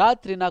 ఆ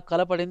రాత్రి నాకు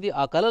కలపడింది,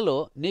 ఆ కలలో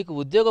నీకు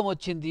ఉద్యోగం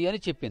వచ్చింది అని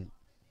చెప్పింది.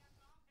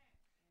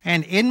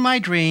 And in my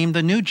dream,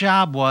 the new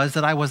job was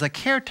that I was a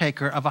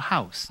caretaker of a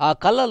house. ఆ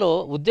కలలో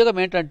ఉద్యోగం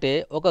ఏంటంటే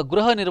ఒక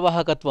గృహ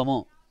నిర్వాహకత్వము.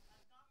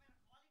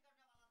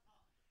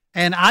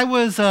 And I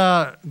was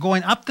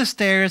going up the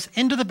stairs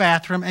into the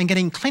bathroom and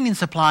getting cleaning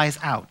supplies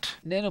out.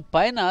 నేను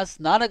పైన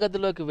స్నాన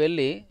గదిలోకి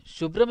వెళ్ళి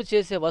శుభ్రం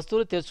చేసే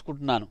వస్తువులు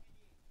తెచ్చుకుంటున్నాను.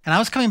 And I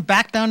was coming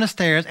back down the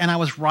stairs and I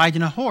was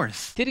riding a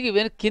horse. తిరిగి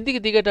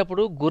కిందికి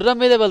దిగేటప్పుడు గుర్రం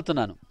మీద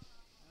వెళ్తున్నాను.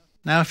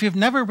 Now, if you've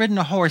never ridden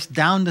a horse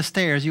down the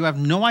stairs, you have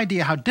no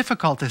idea how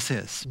difficult this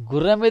is.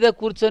 గుర్రం మీద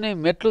కూర్చొని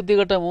మెట్లు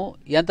దిగటము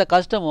ఎంత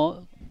కష్టమో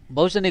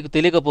బహుశా నీకు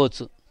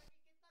తెలియకపోవచ్చు.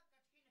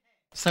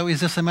 So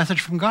is this a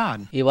message from God?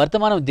 ఈ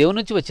వర్తమానం దేవుని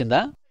నుంచి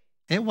వచ్చిందా?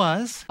 It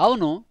was.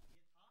 అవును.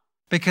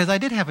 Because I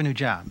did have a new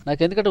job.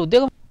 నాకు ఎందుకంటే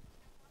ఉద్యోగం.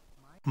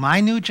 My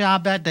new job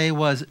that day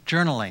was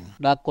journaling.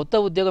 నా కొత్త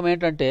ఉద్యోగం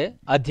ఏంటంటే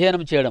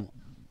అధ్యయనం చేయడం.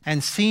 And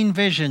seeing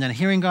vision and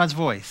hearing God's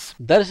voice.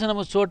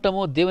 దర్శనము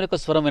చూడటము దేవుని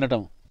యొక్క స్వరం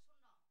వినటం.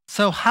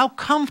 So how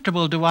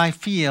comfortable do I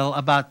feel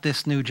about this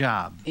new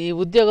job? ఈ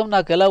ఉద్యోగం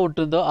నాకు ఎలా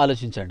ఉంటుందో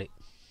ఆలోచించండి.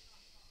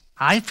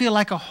 I feel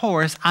like a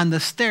horse on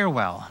the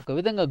stairwell. ఒక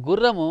విధంగా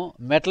గుర్రము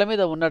మెట్ల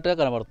మీద ఉన్నట్టుగా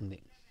కనబడుతుంది.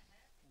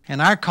 In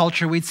our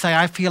culture, we'd say,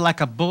 I feel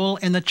like a bull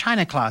in the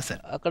china closet.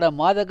 అక్కడ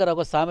మా దగ్గర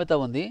ఒక సామెత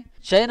ఉంది,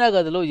 చైనా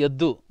గదిలో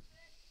ఎద్దు.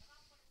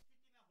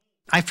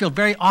 I feel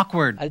very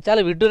awkward. అది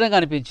చాలా విడ్డూరంగా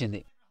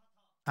అనిపించింది.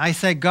 I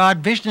say, God,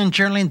 vision and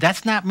journaling,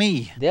 that's not me.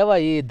 దేవా,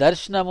 ఈ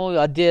దర్శనము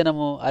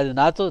అధ్యయనము అది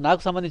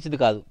నాకు సంబంధించింది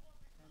కాదు.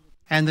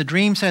 And the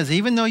dream says,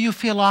 even though you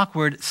feel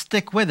awkward,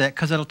 stick with it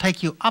because it'll take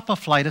you up a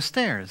flight of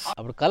stairs.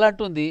 అప్పుడు కల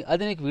అంటుంది,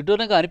 అది నీకు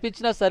విడ్డూరంగా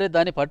అనిపించినా సరే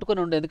దాన్ని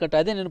పట్టుకొని ఉండు, ఎందుకంటే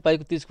అదే నేను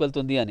పైకి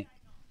తీసుకువెళ్తుంది అని.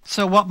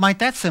 So what might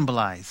that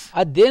symbolize?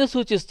 అది దేని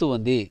సూచిస్తూ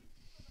ఉంది?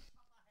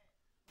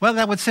 Well,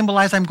 that would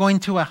symbolize I'm going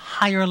to a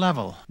higher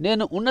level.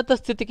 నేను ఉన్నత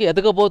స్థితికి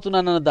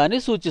ఎదగబోతున్నానన్న దాన్ని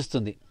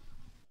సూచిస్తుంది.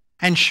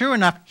 And sure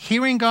enough,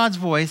 hearing God's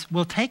voice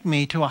will take me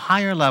to a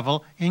higher level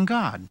in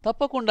God.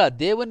 తప్పకుండా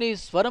దేవుని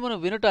స్వరమును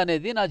వినుట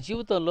అనేది నా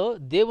జీవితంలో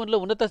దేవునిలో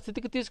ఉన్నత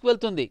స్థితికి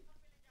తీసుకువెళ్తుంది.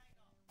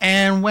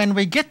 And when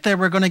we get there,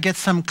 we're going to get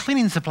some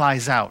cleaning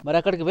supplies out. మరి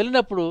అక్కడికి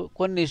వెళ్ళినప్పుడు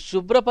కొన్ని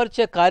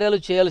శుభ్రపరిచే కార్యాలు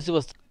చేయాల్సి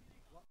వస్తుంది.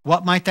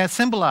 What might that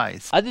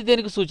symbolize? అది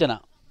దేనికి సూచన?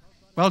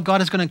 Well, God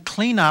is going to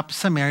clean up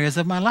some areas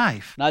of my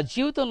life. నా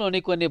జీవితంలోని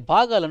కొన్ని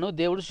భాగాలను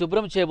దేవుడు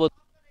శుభ్రం చేయబోతున్నాడు.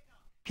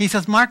 He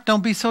says, Mark,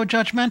 don't be so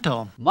judgmental.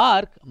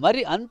 Mark,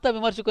 మరి అంత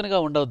విమర్శకునిగా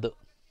ఉండవద్దు.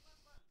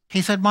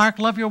 He said, Mark,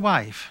 love your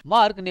wife.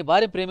 Mark, నీ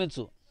భార్యను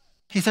ప్రేమించు.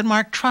 He said,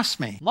 Mark, trust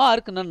me.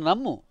 Mark, నన్ను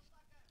నమ్ము.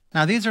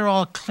 Now, these are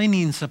all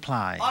cleaning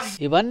supplies.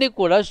 ఇవన్నీ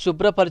కూడా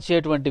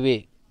శుభ్రపరిచేటువంటివి.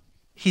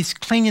 He's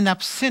cleaning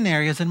up sin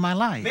areas in my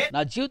life.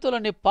 నా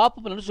జీవితంలోని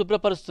పాపములను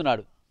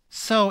శుభ్రపరుస్తున్నాడు.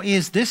 So,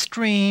 is this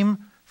dream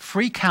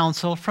free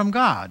counsel from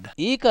God?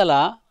 ఈ కల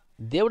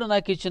దేవుడు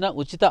నాకు ఇచ్చిన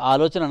ఉచిత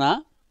ఆలోచననా?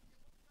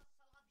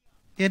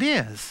 It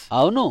is.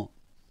 అవును.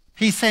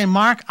 He's saying,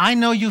 Mark, I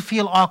know you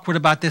feel awkward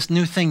about this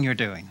new thing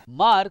you're doing.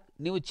 Mark,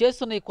 నీవు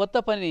చేస్తున్న ఈ కొత్త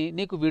పని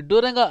నీకు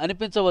విడ్డూరంగా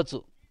అనిపించవచ్చు.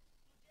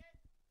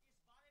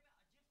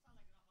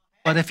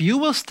 But if you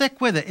will stick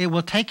with it, it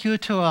will take you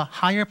to a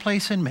higher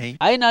place in me.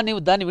 అయినా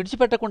నీవు దాన్ని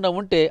విడిచిపెట్టకుండా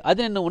ఉంటే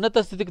అది నిన్ను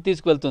ఉన్నత స్థితికి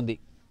తీసుకువెళ్తుంది.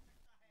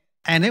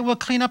 And it will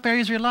clean up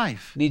areas of your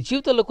life. నీ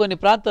జీవితంలో కొన్ని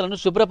ప్రాంతాలను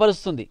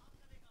శుభ్రపరుస్తుంది.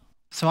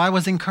 So I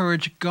was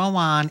encouraged, go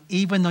on,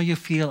 even though you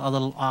feel a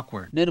little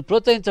awkward. నేను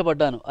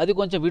ప్రోత్సహించబడ్డాను. అది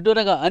కొంచెం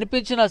విడ్డూరంగా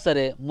అనిపించినా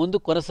సరే ముందు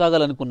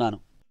కొనసాగాలనుకున్నాను.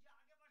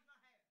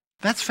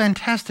 That's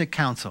fantastic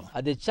counsel.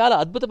 అది చాలా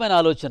అద్భుతమైన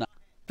ఆలోచన.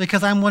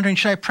 Because I'm wondering,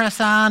 should I press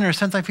on, or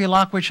since I feel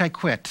awkward, should I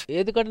quit?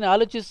 ఎందుకంటే నేను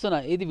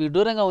ఆలోచిస్తున్నా, ఇది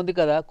విడ్డూరంగా ఉంది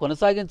కదా,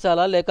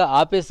 కొనసాగించాలా లేక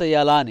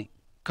ఆపేసేయాలా అని.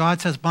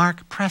 God says, Mark,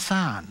 press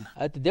on.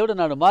 అయితే దేవుడు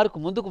అన్నాడు, మార్కు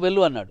ముందుకు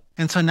వెళ్ళు అన్నాడు.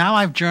 And so now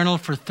I've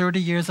journaled for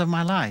 30 years of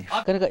my life.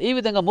 కనుక ఈ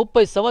విధంగా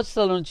 30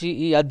 సంవత్సరాల నుంచి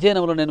ఈ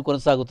అధ్యయనంలో నేను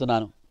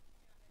కొనసాగుతున్నాను.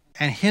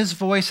 And his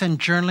voice and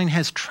journaling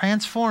has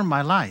transformed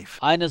my life.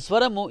 ఆయన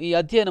స్వరము ఈ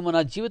అధ్యయనము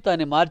నా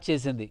జీవితాన్ని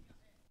మార్చేసింది.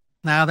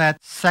 Now that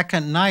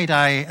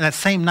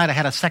same night I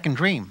had a second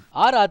dream.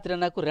 ఆ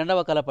రాత్రి నాకు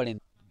రెండవ కల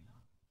పడింది.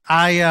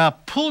 I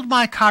pulled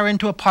my car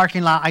into a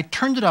parking lot. I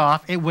turned it off.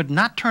 It would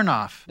not turn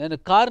off. నేను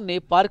కార్ని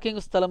పార్కింగ్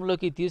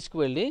స్థలంలోకి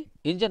తీసుకువెళ్ళి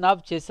ఇంజన్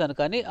ఆఫ్ చేశాను,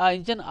 కానీ ఆ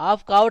ఇంజన్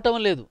ఆఫ్ కావటం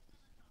లేదు.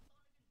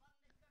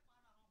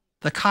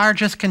 The car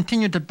just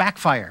continued to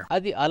backfire.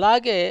 అది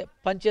అలాగే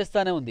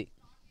పనిచేస్తానే ఉంది.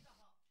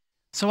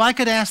 So I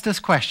could ask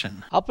this question.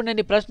 అప్పుడు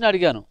నేను ఈ ప్రశ్న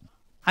అడిగాను.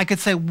 I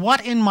could say, what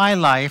in my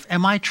life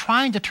am I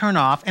trying to turn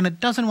off and it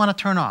doesn't want to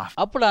turn off?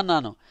 అప్పుడు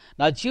అన్నాను,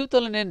 నా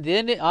జీవితంలో నేను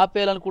దేన్ని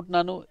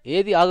ఆపేయాలనుకుంటున్నాను,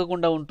 ఏది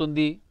ఆగకుండా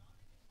ఉంటుంది.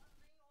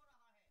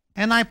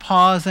 And I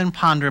pause and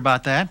ponder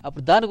about that.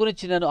 అప్పుడు దాని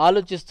గురించి నేను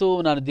ఆలోచిస్తూ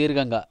ఉన్నాను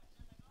దీర్ఘంగా.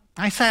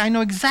 I say, I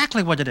know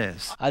exactly what it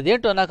is.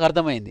 అదేంటో నాకు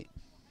అర్థమైంది.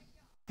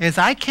 As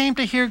I came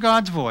to hear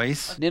God's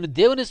voice, నేను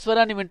దేవుని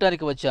స్వరాన్ని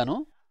వినడానికి వచ్చాను.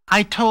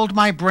 I told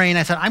my brain,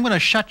 I said, I'm going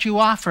to shut you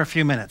off for a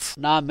few minutes.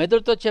 నా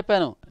మెదడుతో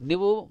చెప్పాను,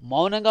 నువ్వు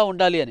మౌనంగా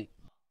ఉండాలి అని.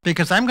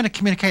 Because I'm going to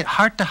communicate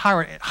heart to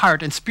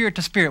heart and spirit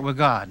to spirit with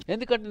God.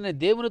 ఎందుకంటే నేను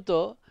దేవునితో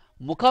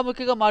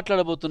ముఖాముఖిగా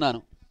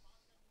మాట్లాడబోతున్నాను.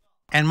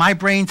 And my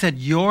brain said,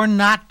 you're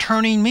not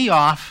turning me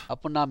off.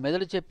 అప్పుడు నా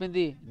మెదడు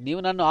చెప్పింది, నీవు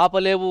నన్ను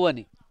ఆపలేవు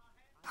అని.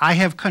 I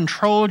have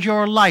controlled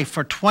your life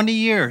for 20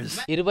 years.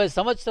 20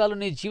 సంవత్సరాలు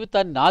నీ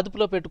జీవితాన్ని నా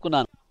అదుపులో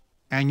పెట్టుకున్నాను.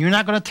 And you're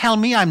not going to tell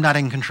me I'm not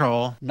in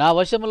control. నా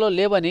వశంలో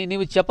లేవని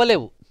నీవు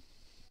చెప్పలేవు.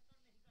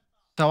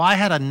 So I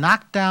had a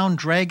knockdown,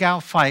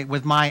 drag-out fight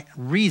with my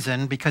reason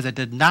because it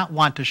did not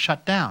want to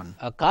shut down.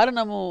 ఆ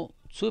కారణము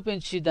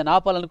చూపించి దాన్ని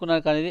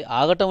ఆపాలనుకున్నాను కానీ ఇది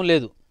ఆగటం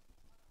లేదు.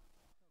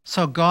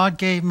 So God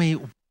gave me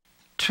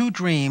 2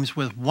 dreams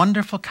with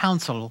wonderful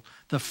counsel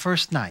the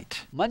first night.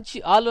 మంచి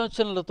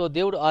ఆలోచనలతో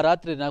దేవుడు ఆ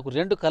రాత్రి నాకు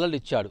 2 కలలు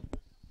ఇచ్చాడు.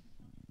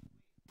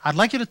 I'd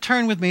like you to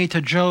turn with me to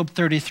Job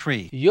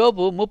 33.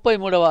 యోబు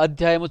 33వ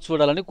అధ్యాయము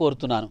చూడాలని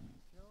కోరుతున్నాను.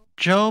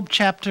 Job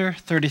chapter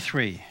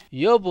 33.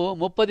 యోబు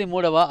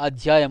 33వ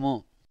అధ్యాయము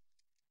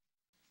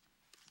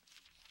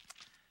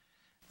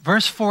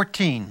Verse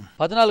 14.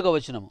 14వ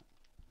వచనము.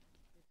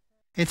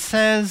 It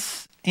says,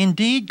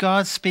 "Indeed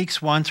God speaks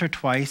once or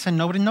twice and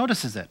nobody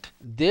notices it."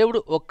 దేవుడు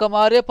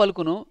ఒక్కమారే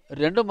పలుకును,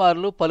 2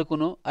 మార్లు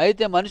పలుకును,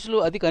 అయితే మనుషులు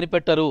అది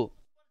కనిపెట్టరు.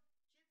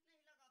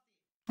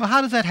 Well, how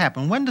does that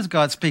happen? When does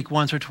God speak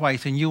once or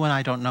twice and you and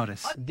I don't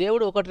notice?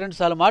 దేవుడు 1-2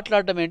 సార్లు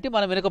మాట్లాడటం ఏంటి,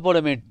 మనం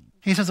వినకపోవడం ఏంటి?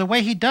 He says the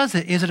way he does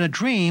it is in a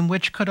dream,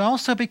 which could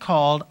also be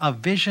called a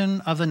vision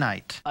of the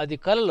night. అది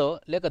కలలో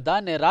లేక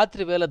దాన్నే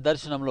రాత్రి వేళ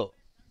దర్శనంలో.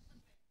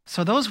 So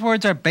those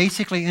words are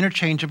basically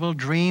interchangeable.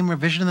 Dream or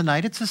vision of the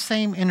night, it's the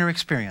same inner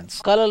experience.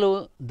 కలలు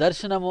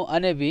దర్శనము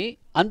అనేవి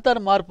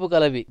అంతర్మార్పు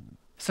గలవి.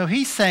 So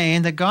he's saying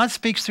that God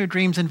speaks through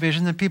dreams and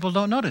visions and people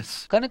don't notice.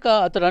 కనుక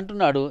అతడు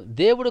అంటున్నాడు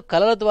దేవుడు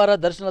కలల ద్వారా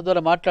దర్శనాల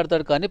ద్వారా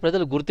మాట్లాడతాడు కానీ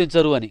ప్రజలు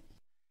గుర్తించరు అని.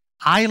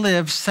 I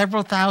live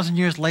several thousand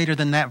years later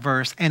than that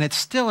verse, and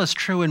it's still as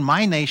true in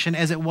my nation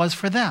as it was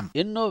for them.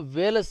 ఎన్నో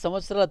వేల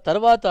సంవత్సరాల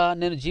తర్వాత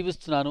నేను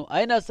జీవిస్తున్నాను,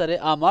 అయినా సరే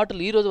ఆ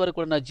మాటలు ఈ రోజు వరకు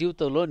కూడా నా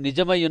జీవితంలో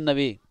నిజమై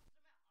ఉన్నవి.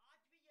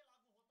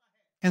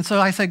 And so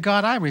I said,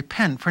 God, I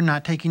repent for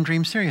not taking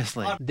dreams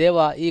seriously.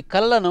 దేవా, ఈ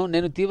కలలను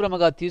నేను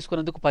తీవ్రంగా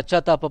తీసుకున్నందుకు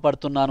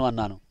పశ్చాత్తాపపడుతున్నాను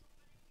అన్నాను.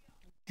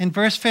 In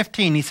verse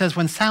 15, he says,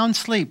 "When sound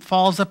sleep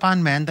falls upon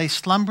men, they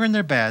slumber in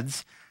their beds.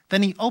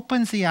 Then he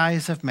opens the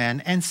eyes of men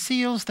and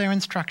seals their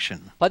instruction."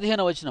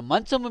 15వ వచనం.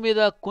 మంచము మీద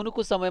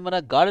కునుకు సమయమున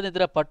గాఢ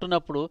నిద్ర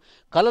పట్టునప్పుడు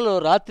కలలో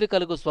రాత్రి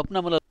కలుగు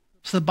స్వప్నముల.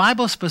 So the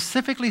Bible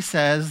specifically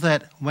says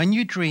that when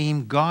you dream,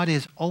 God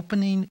is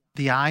opening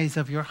the eyes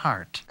of your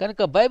heart.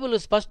 కనుక బైబిల్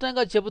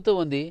స్పష్టంగా చెబుతూ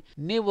ఉంది,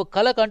 నీవు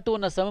కల కంటూ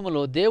ఉన్న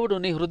సమయంలో దేవుడు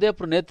నీ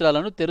హృదయపు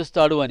నేత్రాలను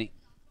తెరుస్తాడు అని.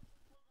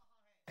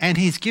 And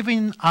he's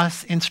giving us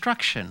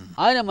instruction.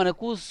 ఆయన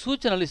మనకు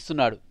సూచనలు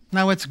ఇస్తున్నాడు.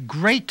 Now it's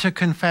great to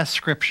confess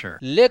scripture.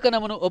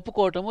 లేఖనమును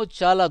ఒప్పుకోవటము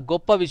చాలా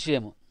గొప్ప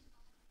విషయము.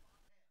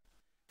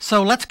 So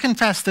let's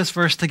confess this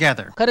verse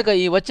together. కనుక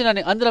ఈ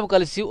వచనాన్ని అందరం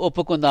కలిసి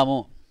ఒప్పుకుందాము.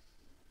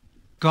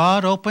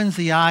 God opens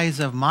the eyes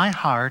of my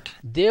heart.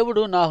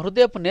 దేవుడు నా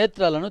హృదయపు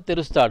నేత్రాలను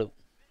తెరుస్తాడు.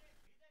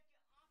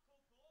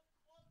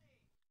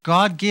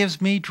 God gives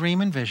me dream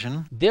and vision.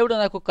 దేవుడు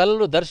నాకు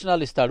కలలు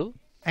దర్శనాలు ఇస్తాడు.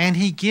 And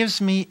he gives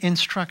me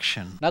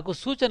instruction. నాకు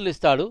సూచనలు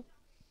ఇస్తాడు.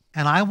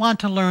 And I want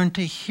to learn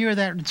to hear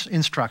that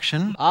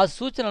instruction. ఆ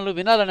సూచనలు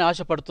వినాలని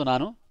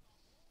ఆశపడుతున్నాను.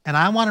 And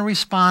I want to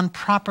respond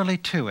properly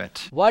to it.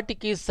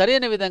 వాటికి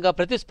సరైన విధంగా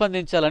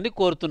ప్రతిస్పందించాలని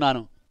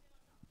కోరుతున్నాను.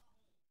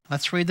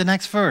 Let's read the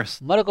next verse.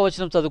 మరొక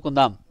వచనం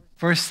చదువుకుందాం.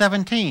 Verse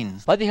 17.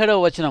 17వ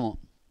వచనము.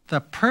 The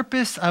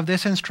purpose of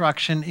this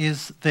instruction is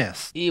this: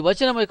 ఈ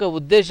వచనం యొక్క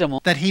ఉద్దేశము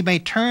that he may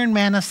turn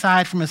man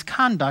aside from his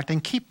conduct and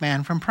keep man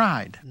from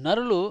pride.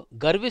 నరులు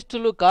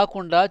గర్విష్ఠులు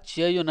కాకుండా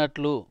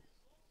చేయునట్లు.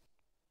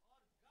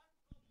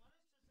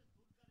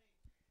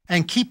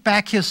 And keep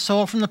back his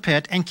soul from the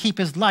pit and keep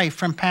his life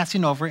from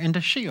passing over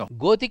into Sheol.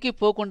 గోతికి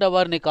పోకుండా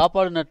వారిని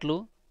కాపాడునట్లు,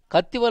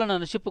 కత్తి వలన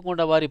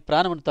నశింపకుండా వారి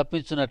ప్రాణమును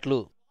తప్పించునట్లు.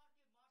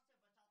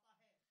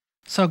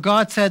 So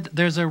God said,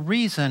 there's a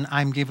reason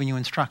I'm giving you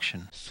instruction.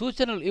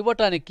 సూచనలు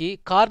ఇవ్వటానికి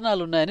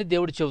కారణాలున్నాయని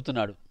దేవుడు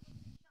చెబుతున్నాడు.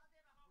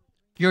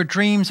 Your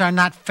dreams are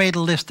not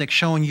fatalistic,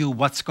 showing you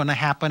what's going to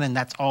happen and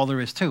that's all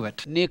there is to it.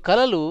 నీ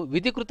కలలు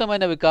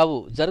విధికృతమైనవి కావు,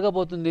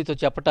 జరగబోతుంది నీతో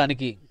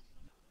చెప్పటానికి.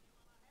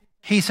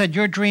 He said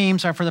your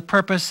dreams are for the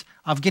purpose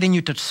of getting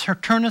you to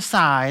turn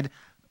aside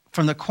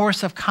from the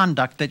course of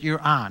conduct that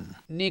you're on.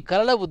 నీ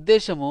కలల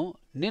ఉద్దేశము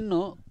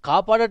నిన్ను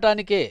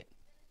కాపాడటానికే.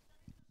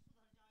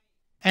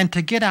 And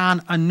to get on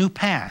a new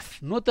path.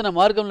 నూతన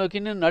మార్గంలోకి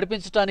నిన్ను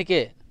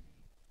నడిపించటానికే.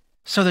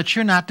 So that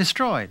you're not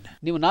destroyed.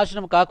 నీవు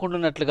నాశనం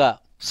కాకుండానట్లుగా.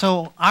 So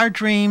our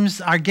dreams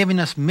are giving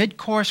us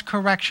mid-course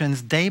corrections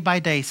day by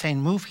day, saying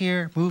move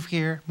here, move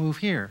here, move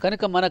here.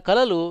 కనుక మన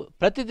కలలు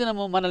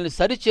ప్రతిదినము మనల్ని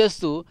సరి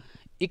చేస్తూ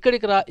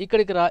ఇక్కడికి రా,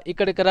 ఇక్కడికి రా,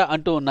 ఇక్కడికి రా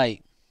అంటూ ఉన్నాయి.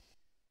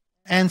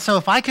 And so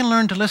if I can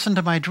learn to listen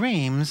to my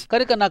dreams,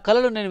 కనుక నా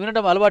కలలు నేను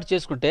వినడం అలవాటు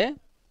చేసుకుంటే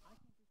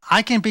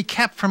I can be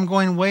kept from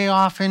going way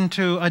off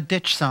into a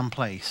ditch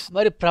someplace.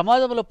 మరి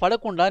ప్రమాదంలో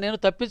పడకుండా నేను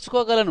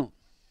తప్పించుకోగలను.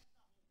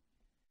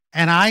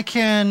 And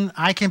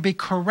I can be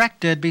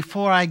corrected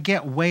before I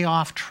get way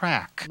off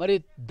track. మరి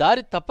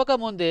దారి తప్పక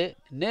ముందే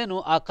నేను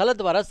ఆ కల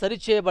ద్వారా సరి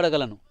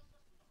చేయబడగలను.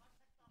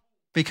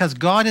 Because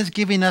God is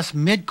giving us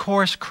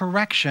mid-course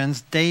corrections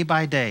day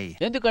by day.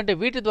 ఎందుకంటే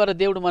వీటి ద్వారా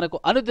దేవుడు మనకు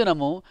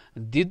అనుదినము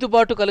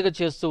దిద్దుబాటు కలుగ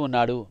చేస్తూ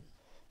ఉన్నాడు.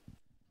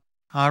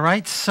 All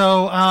right. So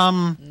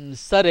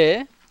సరే,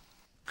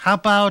 how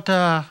about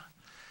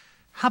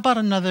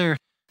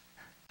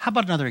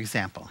another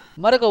example?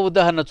 మరొక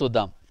ఉదాహరణ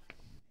చూద్దాం.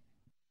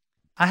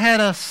 I had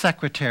a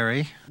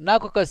secretary,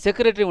 నాకు ఒక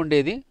సెక్రటరీ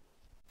ఉండేది.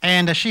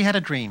 and she had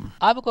a dream.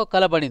 ఆమెకు ఒక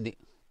కల పడింది.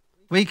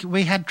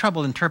 We had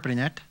trouble interpreting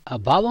it ఆ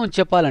భావం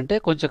చెప్పాలంటే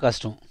కొంచెం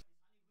కష్టం.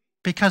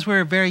 because we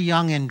were very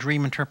young in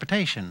dream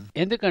interpretation.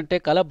 ఎందుకంటే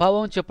కల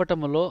భావం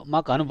చెప్పటంలో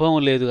మాకు అనుభవం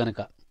లేదు గనక.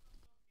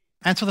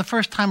 And so the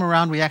first time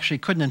around, we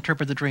actually couldn't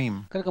interpret the dream.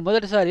 కనుక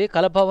మొదటిసారి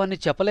కల భావాన్ని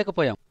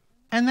చెప్పలేకపోయాం.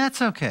 And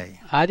that's okay.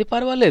 అది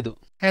పర్వాలేదు.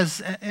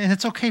 And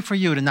it's okay for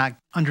you to not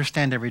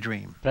understand every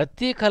dream.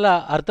 ప్రతి కల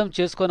అర్థం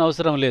చేసుకోని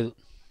అవసరం లేదు.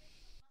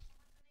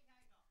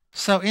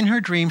 So in her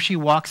dream, she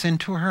walks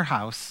into her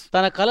house.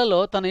 తన కలలో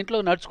తన ఇంట్లో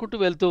నడుచుకుంటూ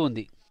వెళ్తూ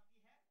ఉంది.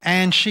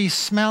 And she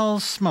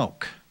smells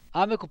smoke.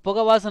 ఆమెకు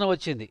పొగ వాసన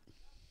వచ్చింది.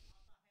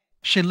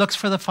 She looks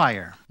for the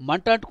fire.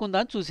 మంట అంటుకుందా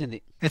అని చూసింది.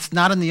 It's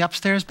not in the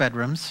upstairs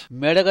bedrooms.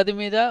 మేడగది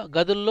మీద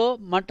గదుల్లో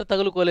మంట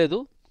తగులుకోలేదు.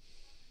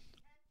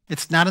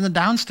 It's not in the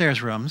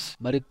downstairs rooms.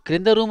 మరి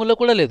క్రింద రూములో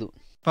కూడా లేదు.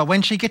 But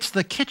when she gets to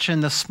the kitchen,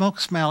 the smoke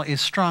smell is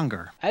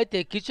stronger. అయితే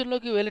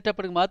కిచెన్లోకి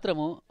వెళ్ళేటప్పటికి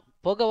మాత్రము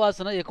పొగ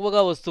వాసన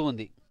ఎక్కువగా వస్తూ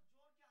ఉంది.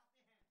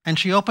 And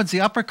she opens the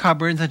upper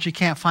cupboards and she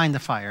can't find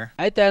the fire.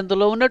 అయితే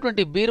అందులో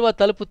ఉన్నటువంటి బీరువా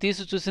తలుపు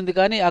తీసి చూసింది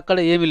కానీ అక్కడ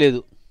ఏమీ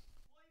లేదు.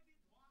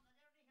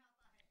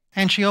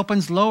 And she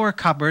opens lower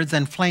cupboards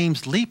and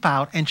flames leap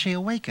out and she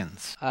awakens.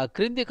 ఆ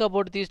క్రింది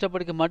కబోర్డు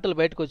తీసేటప్పటికి మంటలు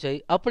బయటకు వచ్చాయి.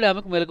 అప్పుడే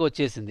ఆమెకు మెలకు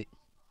వచ్చేసింది.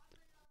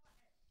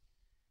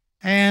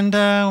 And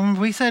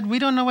we said, we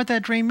don't know what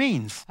that dream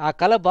means. ఆ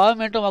కల భావం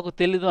ఏంటో మాకు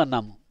తెలీదు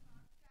అన్నాము.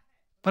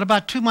 But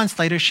about 2 months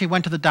later, she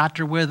went to the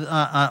doctor with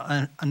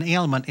an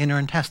ailment in her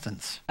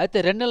intestines. అయితే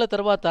 2 నెలల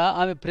తర్వాత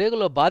ఆమె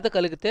ప్రేగులో బాధ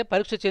కలిగితే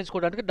పరీక్ష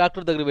చేయించుకోవడానికి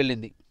డాక్టర్ దగ్గరికి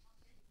వెళ్ళింది.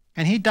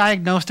 And he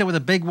diagnosed it with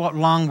a big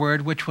long word,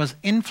 which was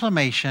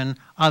inflammation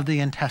of the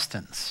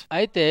intestines.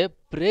 అయితే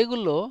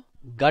ప్రేగుల్లో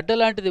గడ్డ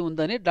లాంటిది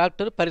ఉందని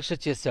డాక్టర్ పరీక్ష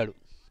చేశాడు.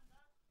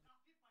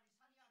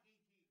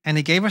 And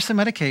he gave her some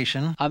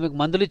medication. ఆమెకు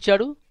మందులు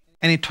ఇచ్చాడు.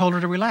 And he told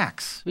her to relax.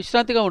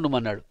 విశ్రాంతిగా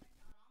ఉండమన్నాడు.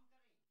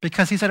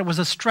 Because he said it was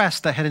a stress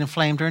that had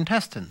inflamed her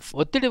intestines.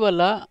 ఒత్తిడి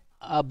వల్ల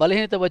ఆ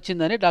బలహీనత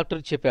వచ్చిందని డాక్టర్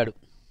చెప్పాడు.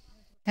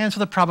 And so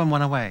the problem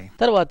went away.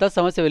 తర్వాత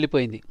సమస్య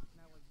వెళ్ళిపోయింది.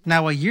 Now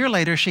a year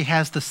later, she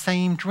has the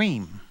same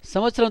dream.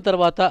 సంవత్సరం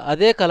తర్వాత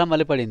అదే కల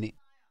మళ్ళీ పడింది.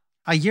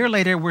 A year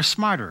later, we're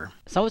smarter.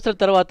 సంవత్సరం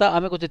తర్వాత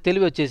ఆమె కొంచెం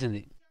తెలివి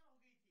వచ్చేసింది.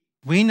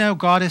 We know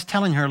God is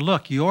telling her,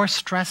 look, you're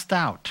stressed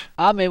out.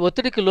 ఆమె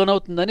ఒత్తిడికి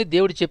లోనవుతుందని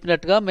దేవుడు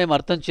చెప్పినట్టుగా మేము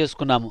అర్థం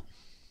చేసుకున్నాము.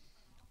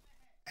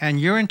 And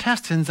your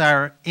intestines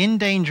are in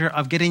danger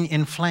of getting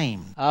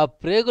inflamed. ఆ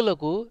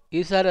ప్రేగులకు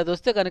ఈసారి అది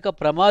వస్తే కనుక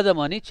ప్రమాదం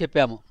అని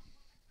చెప్పాము.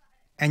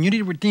 And you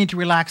need to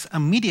relax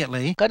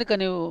immediately. కనుక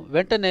నువ్వు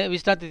వెంటనే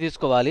విశ్రాంతి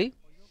తీసుకోవాలి.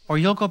 Or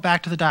you'll go back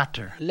to the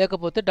doctor.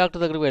 లేకపోతే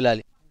డాక్టర్ దగ్గరికి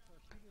వెళ్ళాలి.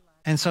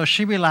 And so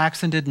she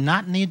relaxed and did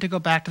not need to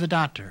go back to the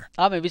doctor.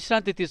 ఆమె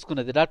విశ్రాంతి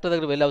తీసుకున్నది. డాక్టర్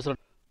దగ్గరికి వెళ్ళే అవసరం.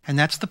 And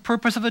that's the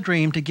purpose of the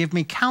dream, to give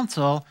me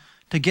counsel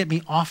to get me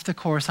off the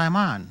course I'm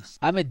on.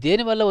 ఆమె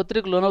దేని వల్ల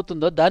ఒత్తిడికి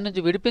లోనవుతుందో దాని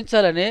నుంచి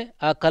విడిపించాలనే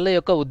ఆ కళ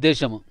యొక్క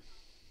ఉద్దేశము.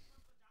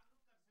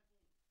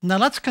 Now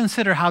let's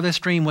consider how this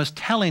dream was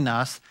telling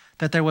us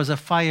that there was a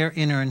fire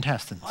in her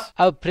intestines.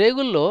 ఆ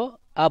ప్రేగుల్లో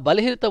ఆ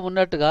బలహీనత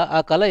ఉన్నట్టుగా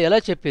ఆ కళ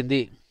ఎలా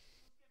చెప్పింది?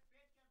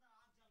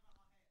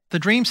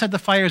 The dream said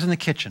the fire is in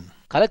the kitchen.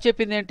 కళ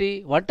చెప్పింది ఏంటి?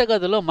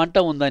 వంటగదిలో మంట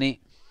ఉందని.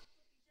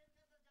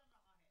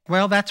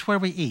 Well, that's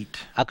where we eat.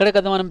 అక్కడే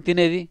కదా మనం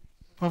తినేది.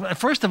 Well,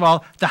 first of all,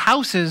 the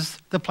house is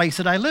the place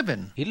that I live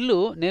in. ఇల్లు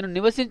నేను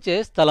నివసించే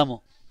స్థలము.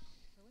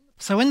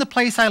 So in the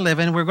place I live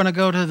in, we're going to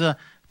go to the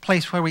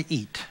place where we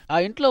eat. ఆ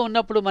ఇంట్లో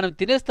ఉన్నప్పుడు మనం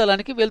తినే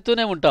స్థలానికి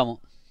వెళ్తూనే ఉంటాము.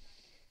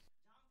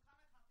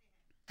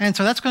 And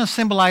so that's going to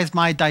symbolize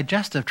my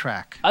digestive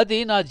tract. అది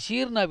నా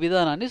జీర్ణ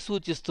విధానాన్ని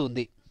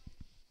సూచిస్తుంది.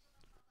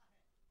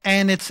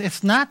 And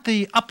it's not the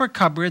upper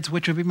cupboards,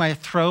 which would be my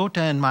throat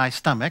and my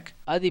stomach.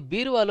 అది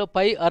బీరువాలో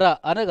పై అర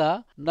అనగా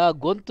నా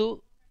గొంతు,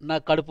 నా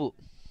కడుపు.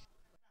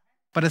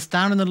 But it's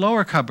down in the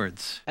lower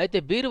cupboards. అయితే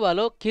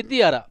బీరువాలో కింది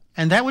అర.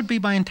 And that would be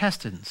my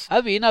intestines.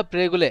 అవి నా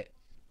ప్రేగులే.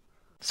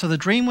 So the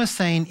dream was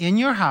saying, in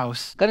your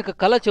house, కనుక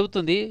కళ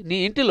చెబుతుంది నీ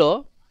ఇంటిలో,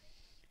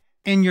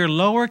 in your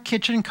lower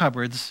kitchen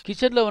cupboards,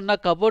 కిచెన్లో ఉన్న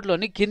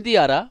కబోర్డ్లోని కింది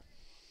అర,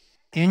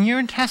 in your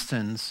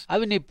intestines,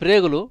 అవి నీ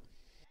ప్రేగులు,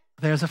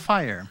 there's a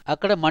fire.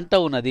 అక్కడ మంట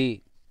ఉన్నది.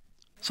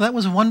 So that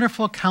was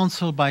wonderful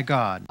counsel by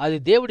God. అది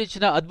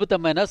దేవుడిచ్చిన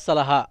అద్భుతమైన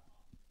సలహా.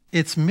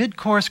 It's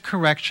mid-course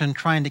correction,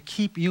 trying to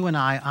keep you and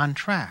I on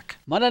track.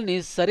 మనల్ని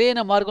సరైన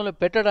మార్గంలో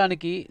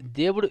పెట్టడానికి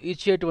దేవుడు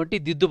ఇచ్చేటువంటి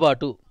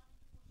దిద్దుబాటు.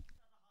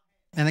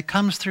 And it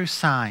comes through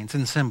signs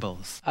and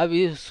symbols.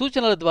 అవి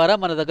సూచనల ద్వారా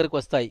మన దగ్గరికి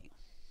వస్తాయి.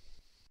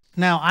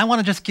 Now, I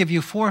want to just give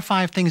you 4 or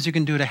 5 things you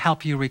can do to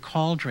help you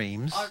recall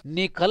dreams.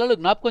 నీ కలలు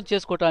జ్ఞాపకం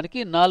చేసుకోవడానికి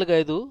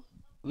 4-5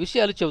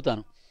 విషయాలు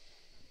చెబుతాను.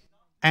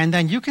 And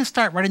then you can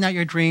start writing out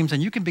your dreams and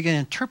you can begin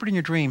interpreting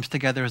your dreams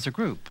together as a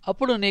group.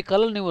 అప్పుడు నీ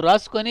కలలు నువ్వు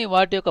రాసుకొని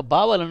వాటి యొక్క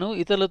భావాలను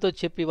ఇతరులతో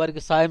చెప్పి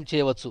వారికి సాయం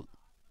చేయవచ్చు.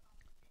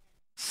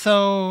 So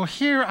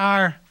here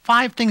are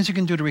 5 things you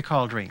can do to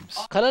recall dreams.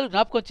 కలలు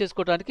జ్ఞాపకం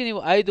చేసుకోవడానికి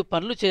నీవు 5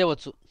 పనులు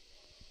చేయవచ్చు.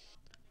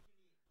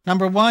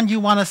 Number 1,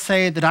 you want to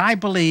say that I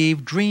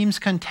believe dreams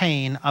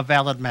contain a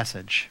valid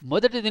message.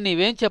 మొదటిది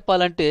నీవేం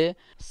చెప్పాలంటే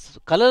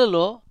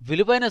కలలలో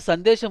విలువైన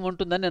సందేశం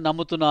ఉంటుందని నేను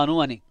నమ్ముతున్నాను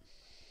అని.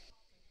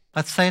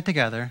 Let's say it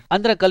together.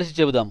 అందరం కలిసి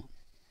చెబుదాం.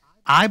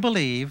 I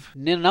believe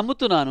నేను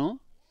నమ్ముతున్నాను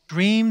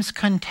dreams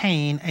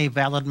contain a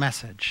valid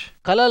message.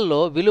 కలల్లో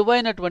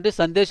విలువైనటువంటి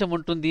సందేశం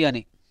ఉంటుంది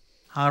అని.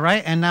 All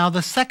right, and now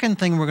the second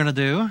thing we're going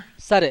to do.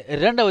 సరే,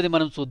 రెండవది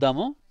మనం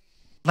చూద్దాము.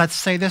 Let's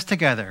say this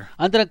together.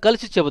 అందరం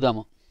కలిసి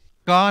చెబుదాము.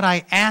 God, I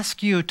ask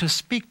you to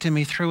speak to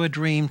me through a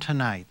dream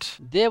tonight.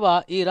 దేవా,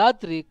 ఈ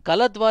రాత్రి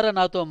కల ద్వారా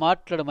నాతో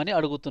మాట్లాడమని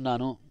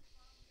అడుగుతున్నాను.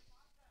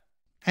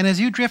 And as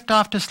you drift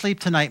off to sleep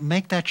tonight,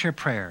 make that your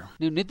prayer.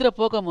 నీవు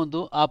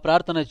నిద్రపోకముందు ఆ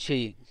ప్రార్థన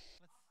చేయి.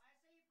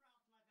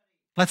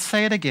 Let's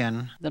say it again.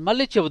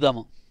 మళ్ళీ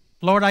చెబుదాము.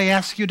 Lord, I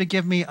ask you to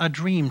give me a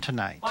dream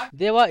tonight.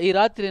 దేవా, ఈ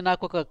రాత్రి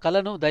నాకు ఒక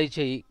కలను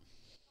దయచేయి.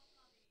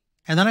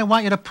 And then I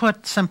want you to put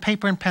some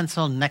paper and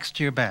pencil next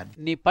to your bed.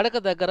 నీ పడక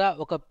దగ్గర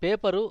ఒక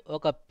పేపరు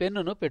ఒక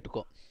పెన్నును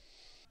పెట్టుకో.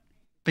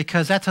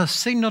 Because that's a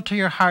signal to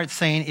your heart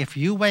saying, if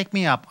you wake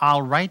me up,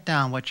 I'll write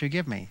down what you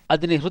give me.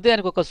 అది నీ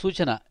హృదయానికి ఒక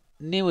సూచన.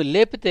 నీవు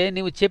లేపితే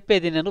నీవు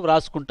చెప్పేది నేను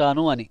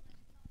వ్రాసుకుంటాను అని.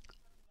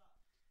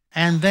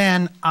 And then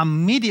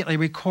immediately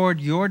record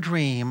your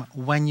dream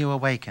when you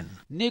awaken.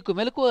 నీకు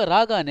మెలకువ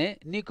రాగానే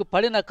నీకు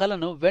పడిన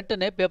కలను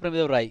వెంటనే పేపర్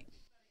మీద వ్రాయి.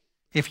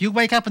 If you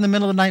wake up in the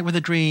middle of the night with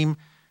a dream,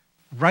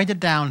 write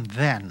it down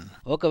then.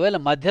 ఒకవేళ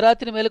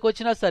మధ్యరాత్రి మెలకు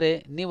వచ్చినా సరే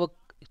నీవు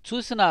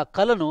చూసిన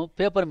కలను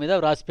పేపర్ మీద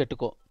వ్రాసి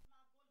పెట్టుకో.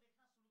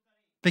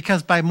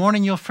 Because by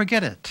morning you'll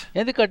forget it.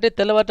 ఎందుకంటే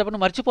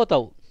తెల్లవారుటప్పుడు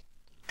మర్చిపోతావు.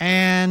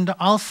 And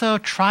also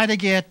try to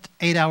get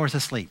 8 hours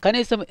of sleep.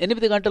 కనీసం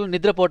 8 గంటలు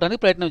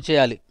నిద్రపోవడానికి ప్రయత్నం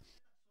చేయాలి.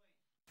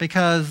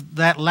 Because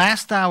that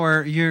last hour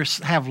you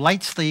have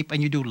light sleep and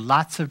you do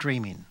lots of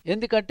dreaming.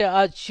 ఎందుకంటే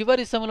ఆ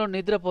చివరి సమయంలో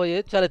నిద్రపోయే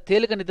చాలా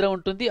తేలిక నిద్ర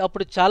ఉంటుంది.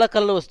 అప్పుడు చాలా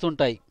కలలు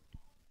వస్తుంటాయి.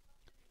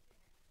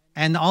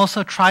 And also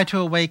try to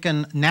awaken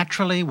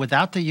naturally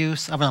without the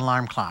use of an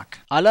alarm clock.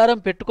 Alarm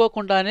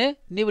పెట్టుకోకుండానే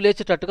నీవు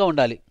లేచేటట్టుగా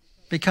ఉండాలి.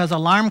 Because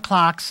alarm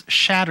clocks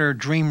shatter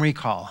dream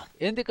recall.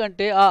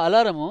 ఎందుకంటే ఆ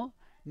అలారము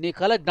నీ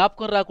కల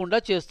జ్ఞాపకం రాకుండా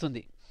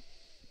చేస్తుంది.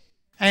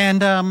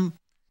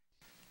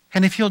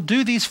 And if you'll do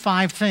these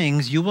 5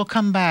 things, you will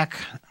come back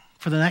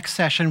for the next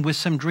session with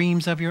some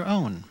dreams of your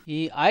own. ఈ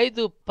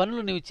 5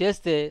 పనులు నీవు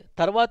చేస్తే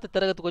తర్వాత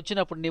తరగతికి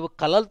వచ్చినప్పుడు నీవు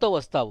కలలతో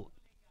వస్తావు.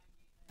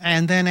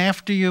 And then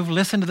after you've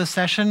listened to the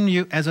session,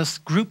 you as a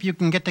group you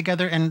can get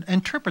together and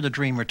interpret a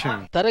dream or two.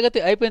 తరగతి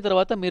అయిపోయిన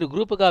తర్వాత మీరు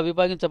గ్రూపుగా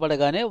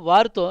విభాగించబడగానే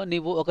వారితో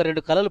నీవు ఒక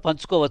 2 కలలు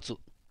పంచుకోవచ్చు.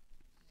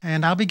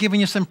 And I'll be giving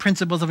you some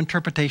principles of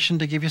interpretation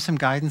to give you some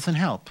guidance and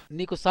help.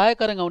 నీకు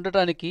సహాయకరంగా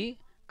ఉండటానికి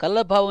కళ్ళ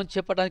భావం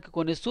చెప్పడానికి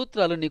కొన్ని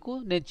సూత్రాలు నీకు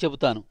నేను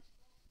చెబుతాను.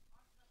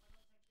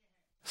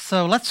 So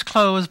let's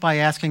close by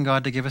asking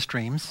God to give us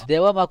dreams.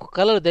 దేవా, మాకు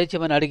కలలు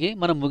దయచేయమని అడిగి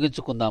మనం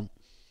ముగించుకుందాం.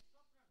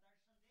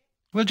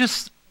 We'll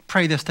just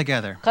pray this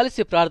together.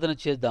 కలిసి ప్రార్థన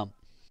చేద్దాం.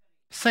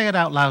 Say it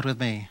out loud with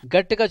me.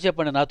 గట్టిగా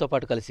చెప్పండి నాతో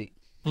పాటు కలిసి.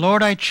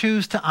 Lord, I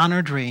choose to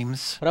honor dreams.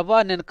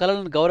 ప్రభువా, నేను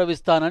కలలను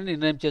గౌరవిస్తానని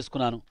నిర్ణయం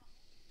చేసుకున్నాను.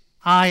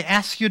 I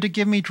ask you to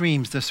give me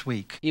dreams this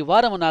week. ఈ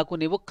వారం నాకు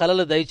నీవు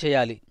కలలు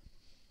దయచేయాలి.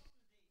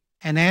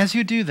 And as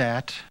you do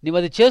that, నీవు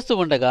అది చేస్తూ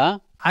ఉండగా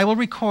I will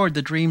record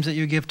the dreams that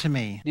you give to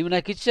me. నీవు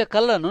నాకు ఇచ్చే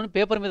కలలను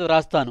పేపర్ మీద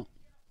రాస్తాను.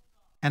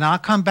 And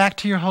I'll come back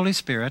to your Holy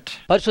Spirit.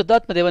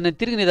 పరిశుద్ధాత్మ దేవా, నేను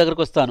తిరిగి నీ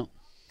దగ్గరకు వస్తాను.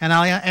 And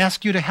I'll ask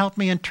you to help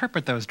me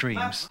interpret those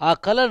dreams. ఆ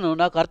కలను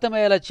నాకు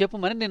అర్థమయ్యేలా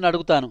చెప్పమని నిన్ను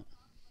అడుగుతాను.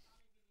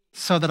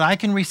 So that I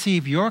can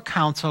receive your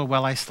counsel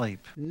while I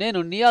sleep.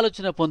 నేను నీ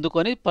ఆలోచన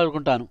పొందుకొని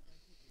పడుకుంటాను.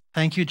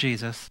 Thank you,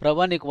 Jesus.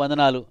 ప్రభువా, నీకు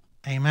వందనాలు.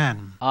 Amen.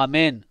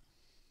 Amen.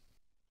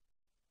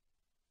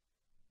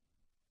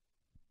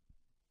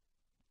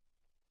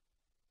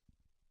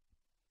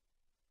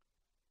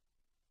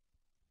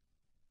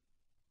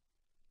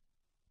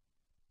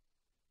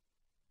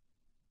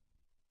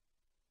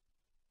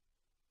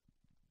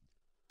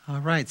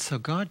 All right, so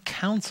God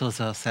counsels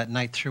us at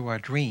night through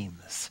our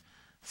dreams.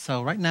 So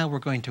right now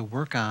we're going to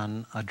work on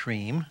a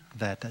dream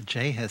that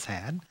Jay has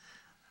had.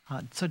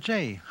 So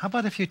Jay, how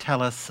about if you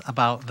tell us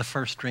about the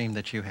first dream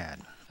that you had?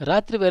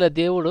 రాత్రి వేళ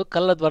దేవుడు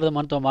కళ్ళ ద్వారా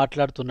మనతో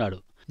మాట్లాడుతున్నాడు.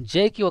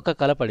 జైకి ఒక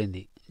కల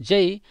పడింది.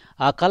 జై,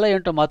 ఆ కల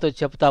ఏంటో మాతో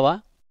చెప్తావా?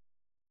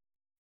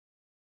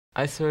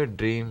 I saw a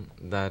dream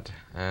that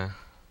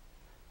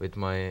with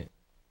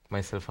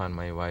myself and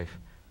my wife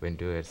went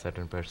to a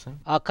certain person.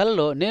 ఆ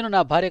కలలో నేను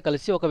నా భార్య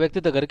కలిసి ఒక వ్యక్తి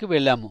దగ్గరికి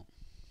వెళ్ళాము.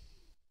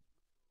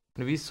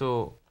 We saw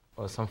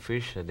some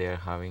fish. They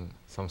are having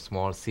some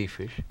small sea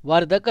fish.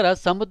 వారి దగ్గర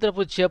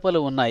సముద్రపు చేపలు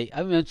ఉన్నాయి.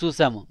 అవి మేము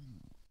చూసాము.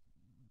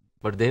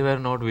 But they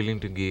were not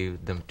willing to give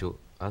them to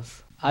us.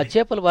 ఆ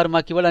చేపలు వారు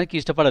మాకు ఇవ్వడానికి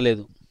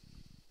ఇష్టపడలేదు.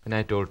 And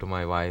I told to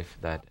my wife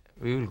that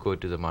we will go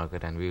to the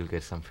market and we will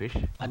get some fish.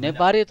 అనే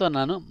భార్యతో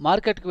అన్నాను,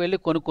 మార్కెట్కి వెళ్ళి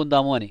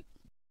కొనుక్కుందాము అని.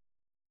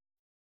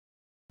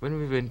 When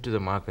we went to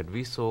the market,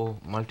 we saw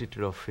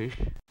multitude of fish,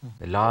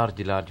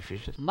 large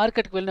fishes.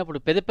 మార్కెట్కి వెళ్ళినప్పుడు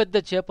పెద్ద పెద్ద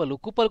చేపలు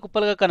కుప్పలు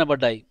కుప్పలుగా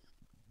కనబడ్డాయి.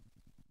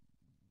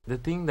 The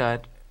thing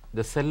that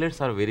the sellers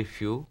are very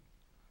few,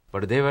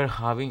 but they were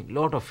having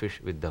lot of fish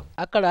with them.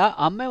 అక్కడ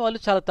అమ్మే వాళ్ళు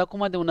చాలా తక్కువ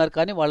మంది ఉన్నారు,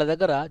 కానీ వాళ్ళ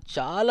దగ్గర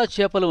చాలా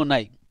చేపలు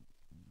ఉన్నాయి.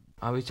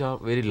 Which are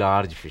very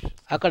large fish.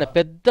 అక్కడ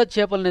పెద్ద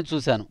చేపలు నేను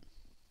చూశాను.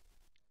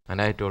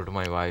 And I told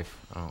my wife,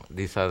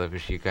 these are the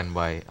fish, you can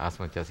buy as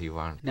much as you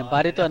want. నేను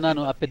భార్యతో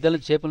అన్నాను, ఆ పెద్దల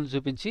చేపలను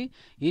చూపించి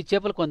ఈ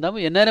చేపలు కొందాము,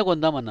 ఎన్నైనా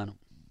కొందాం అన్నాను.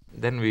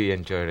 Then we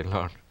enjoyed a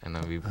lot, and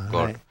we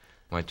got right.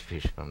 much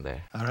fish from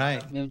there. All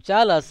right. మేము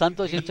చాలా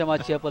సంతోషించాము ఆ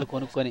చేపలు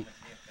కొనుక్కొని.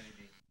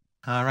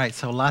 All right.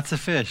 So lots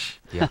of fish.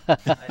 Yeah.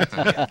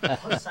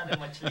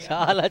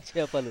 చాలా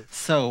చేపలు.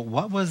 So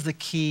what was the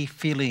key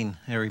feeling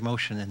or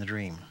emotion in the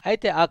dream?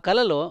 అయితే ఆ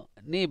కలలో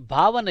నీ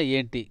భావన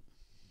ఏంటి?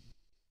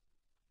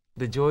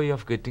 The joy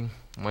of getting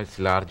much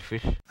large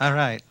fish. All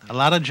right. A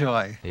lot of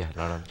joy. Yeah, a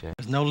lot of joy.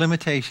 There's no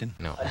limitation.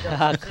 No.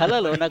 ఆ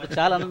కలలో నాకు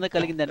చాలా ఆనందం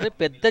కలిగింది అంటే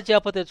పెద్ద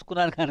చేప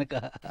తెచ్చుకున్నాను కనుక.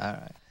 All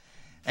right.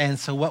 And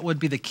so what would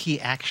be the key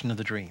action of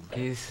the dream?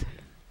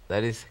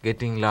 That is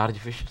getting large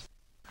fish.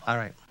 All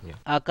right.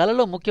 ఆ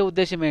కలలో ముఖ్య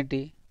ఉద్దేశం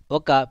ఏంటి?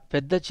 ఒక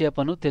పెద్ద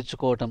చేపను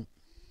తెచ్చుకోవటం.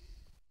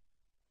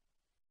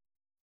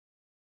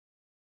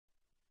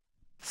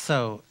 So,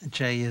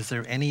 Jay, is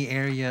there any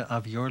area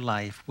of your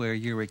life where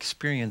you're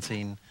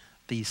experiencing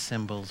these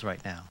symbols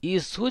right now? ఈ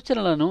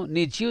సూచనలను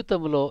నీ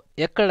జీవితంలో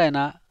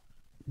ఎక్కడైనా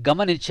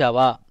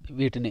గమనించావా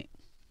వీటిని?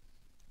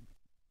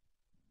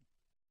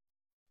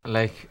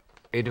 Like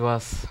it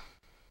was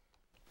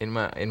in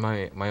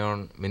my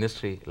own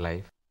ministry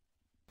life.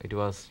 It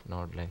was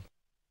not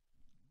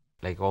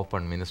like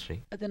open ministry.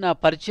 అది నా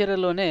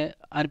పరిచర్యలోనే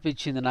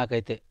అనిపించింది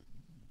నాకైతే.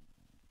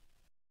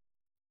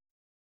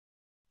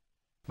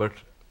 But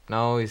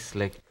now it's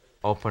like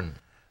open.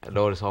 The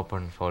door is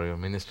open for your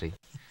ministry.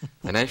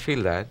 And I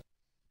feel that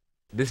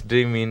this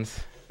dream means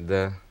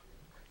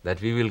that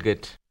we will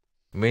get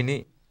many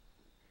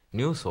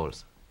new souls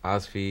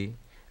as we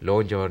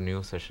launch our new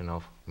session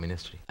of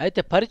ministry.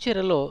 అయితే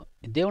పరిచర్యలో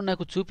దేవుడు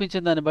నాకు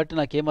చూపించిన దాన్ని బట్టి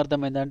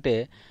నాకేమర్థమైందంటే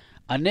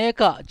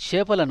అనేక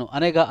చేపలను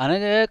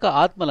అనేక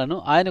ఆత్మలను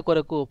ఆయన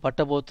కొరకు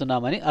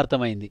పట్టబోతున్నామని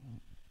అర్థమైంది.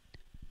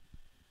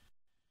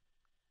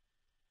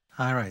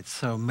 All right.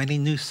 So many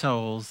new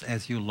souls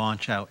as you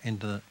launch out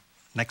into the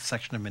next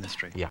section of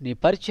ministry. Yeah. నీ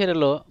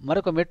పరిచర్యలో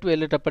మరొక మెట్టు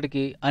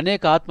వెళ్ళేటప్పటికి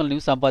అనేక ఆత్మలు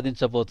నీవు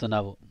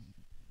సంపాదించబోతున్నావు.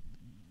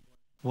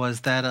 Was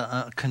that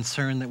a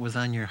concern that was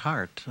on your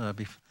heart?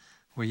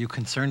 Were you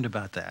concerned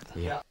about that?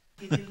 Yeah.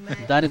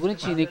 దాని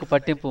గురించి నీకు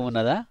పట్టింపు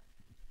ఉన్నదా?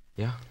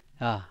 Yeah.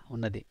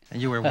 ఉన్నది. And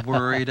you were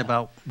worried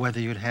about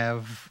whether you'd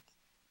have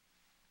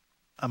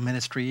a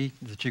ministry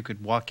that you could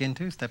walk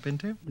into, step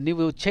into?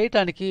 నీవు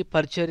చేయటానికి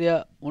పరిచర్య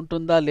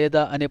ఉంటుందా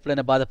లేదా అని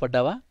ఎప్పుడైనా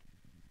బాధపడ్డావా?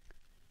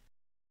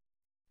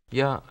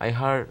 Yeah, I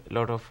heard a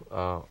lot of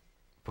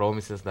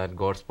promises that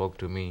God spoke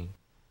to me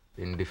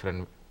in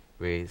different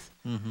ways.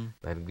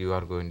 That you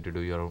are going to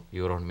do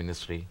your own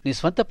ministry. నీ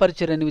స్వంత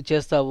పరిచర్య నీవు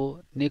చేస్తావు,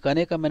 నీకు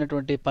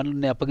అనేకమైనటువంటి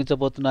పనులను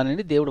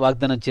అప్పగించబోతున్నానని దేవుడు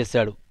వాగ్దానం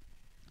చేశాడు.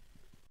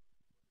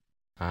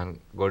 And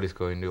God is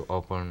going to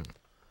open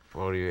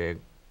for you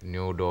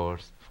new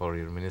doors for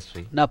your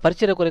ministry. నా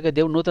పరిచర్య కొరకు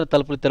దేవుడు నూతన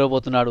తలుపులు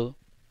తెరవబోతున్నాడు.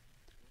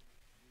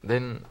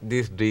 Then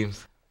these dreams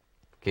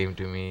came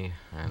to me,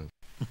 and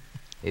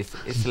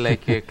it's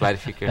like a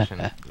clarification,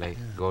 like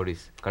God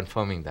is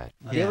confirming that.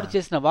 దేవుడు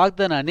చేసిన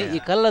వాగ్దానాన్ని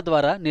ఈ కళ్ళ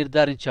ద్వారా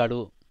నిర్ధారించాడు.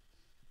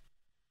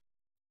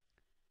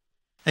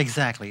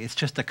 Exactly. It's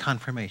just a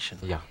confirmation.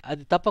 Yeah.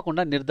 అది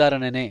తప్పకుండా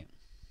నిర్ధారణనే.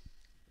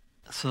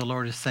 So the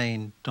Lord is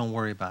saying, don't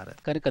worry about it.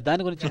 కనుక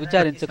దాని గురించి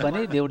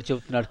విచారించకని దేవుడు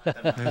చెబుతున్నాడు.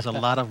 There's a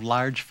lot of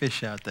large fish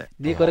out there.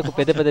 నీ కొరకు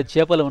పెద్ద పెద్ద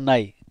చేపలు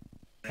ఉన్నాయి.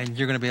 And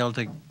you're going to be able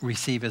to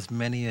receive as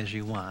many as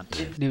you want.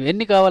 నువ్వు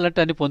ఎన్ని కావాలంటే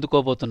అన్ని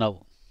పొందుకోబోతున్నావు.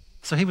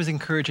 So he was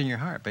encouraging your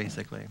heart,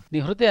 basically. నీ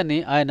హృదయాన్ని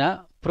ఆయన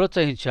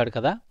ప్రోత్సహించాడు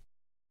కదా.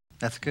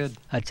 That's good.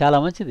 అది చాలా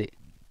మంచిది.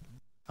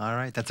 All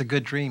right. That's a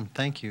good dream.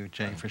 Thank you,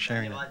 Jay, for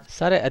sharing it.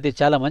 సరే, అది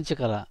చాలా మంచి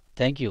కళ.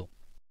 Thank you.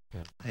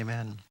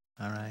 Amen.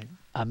 All right.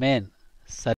 Amen.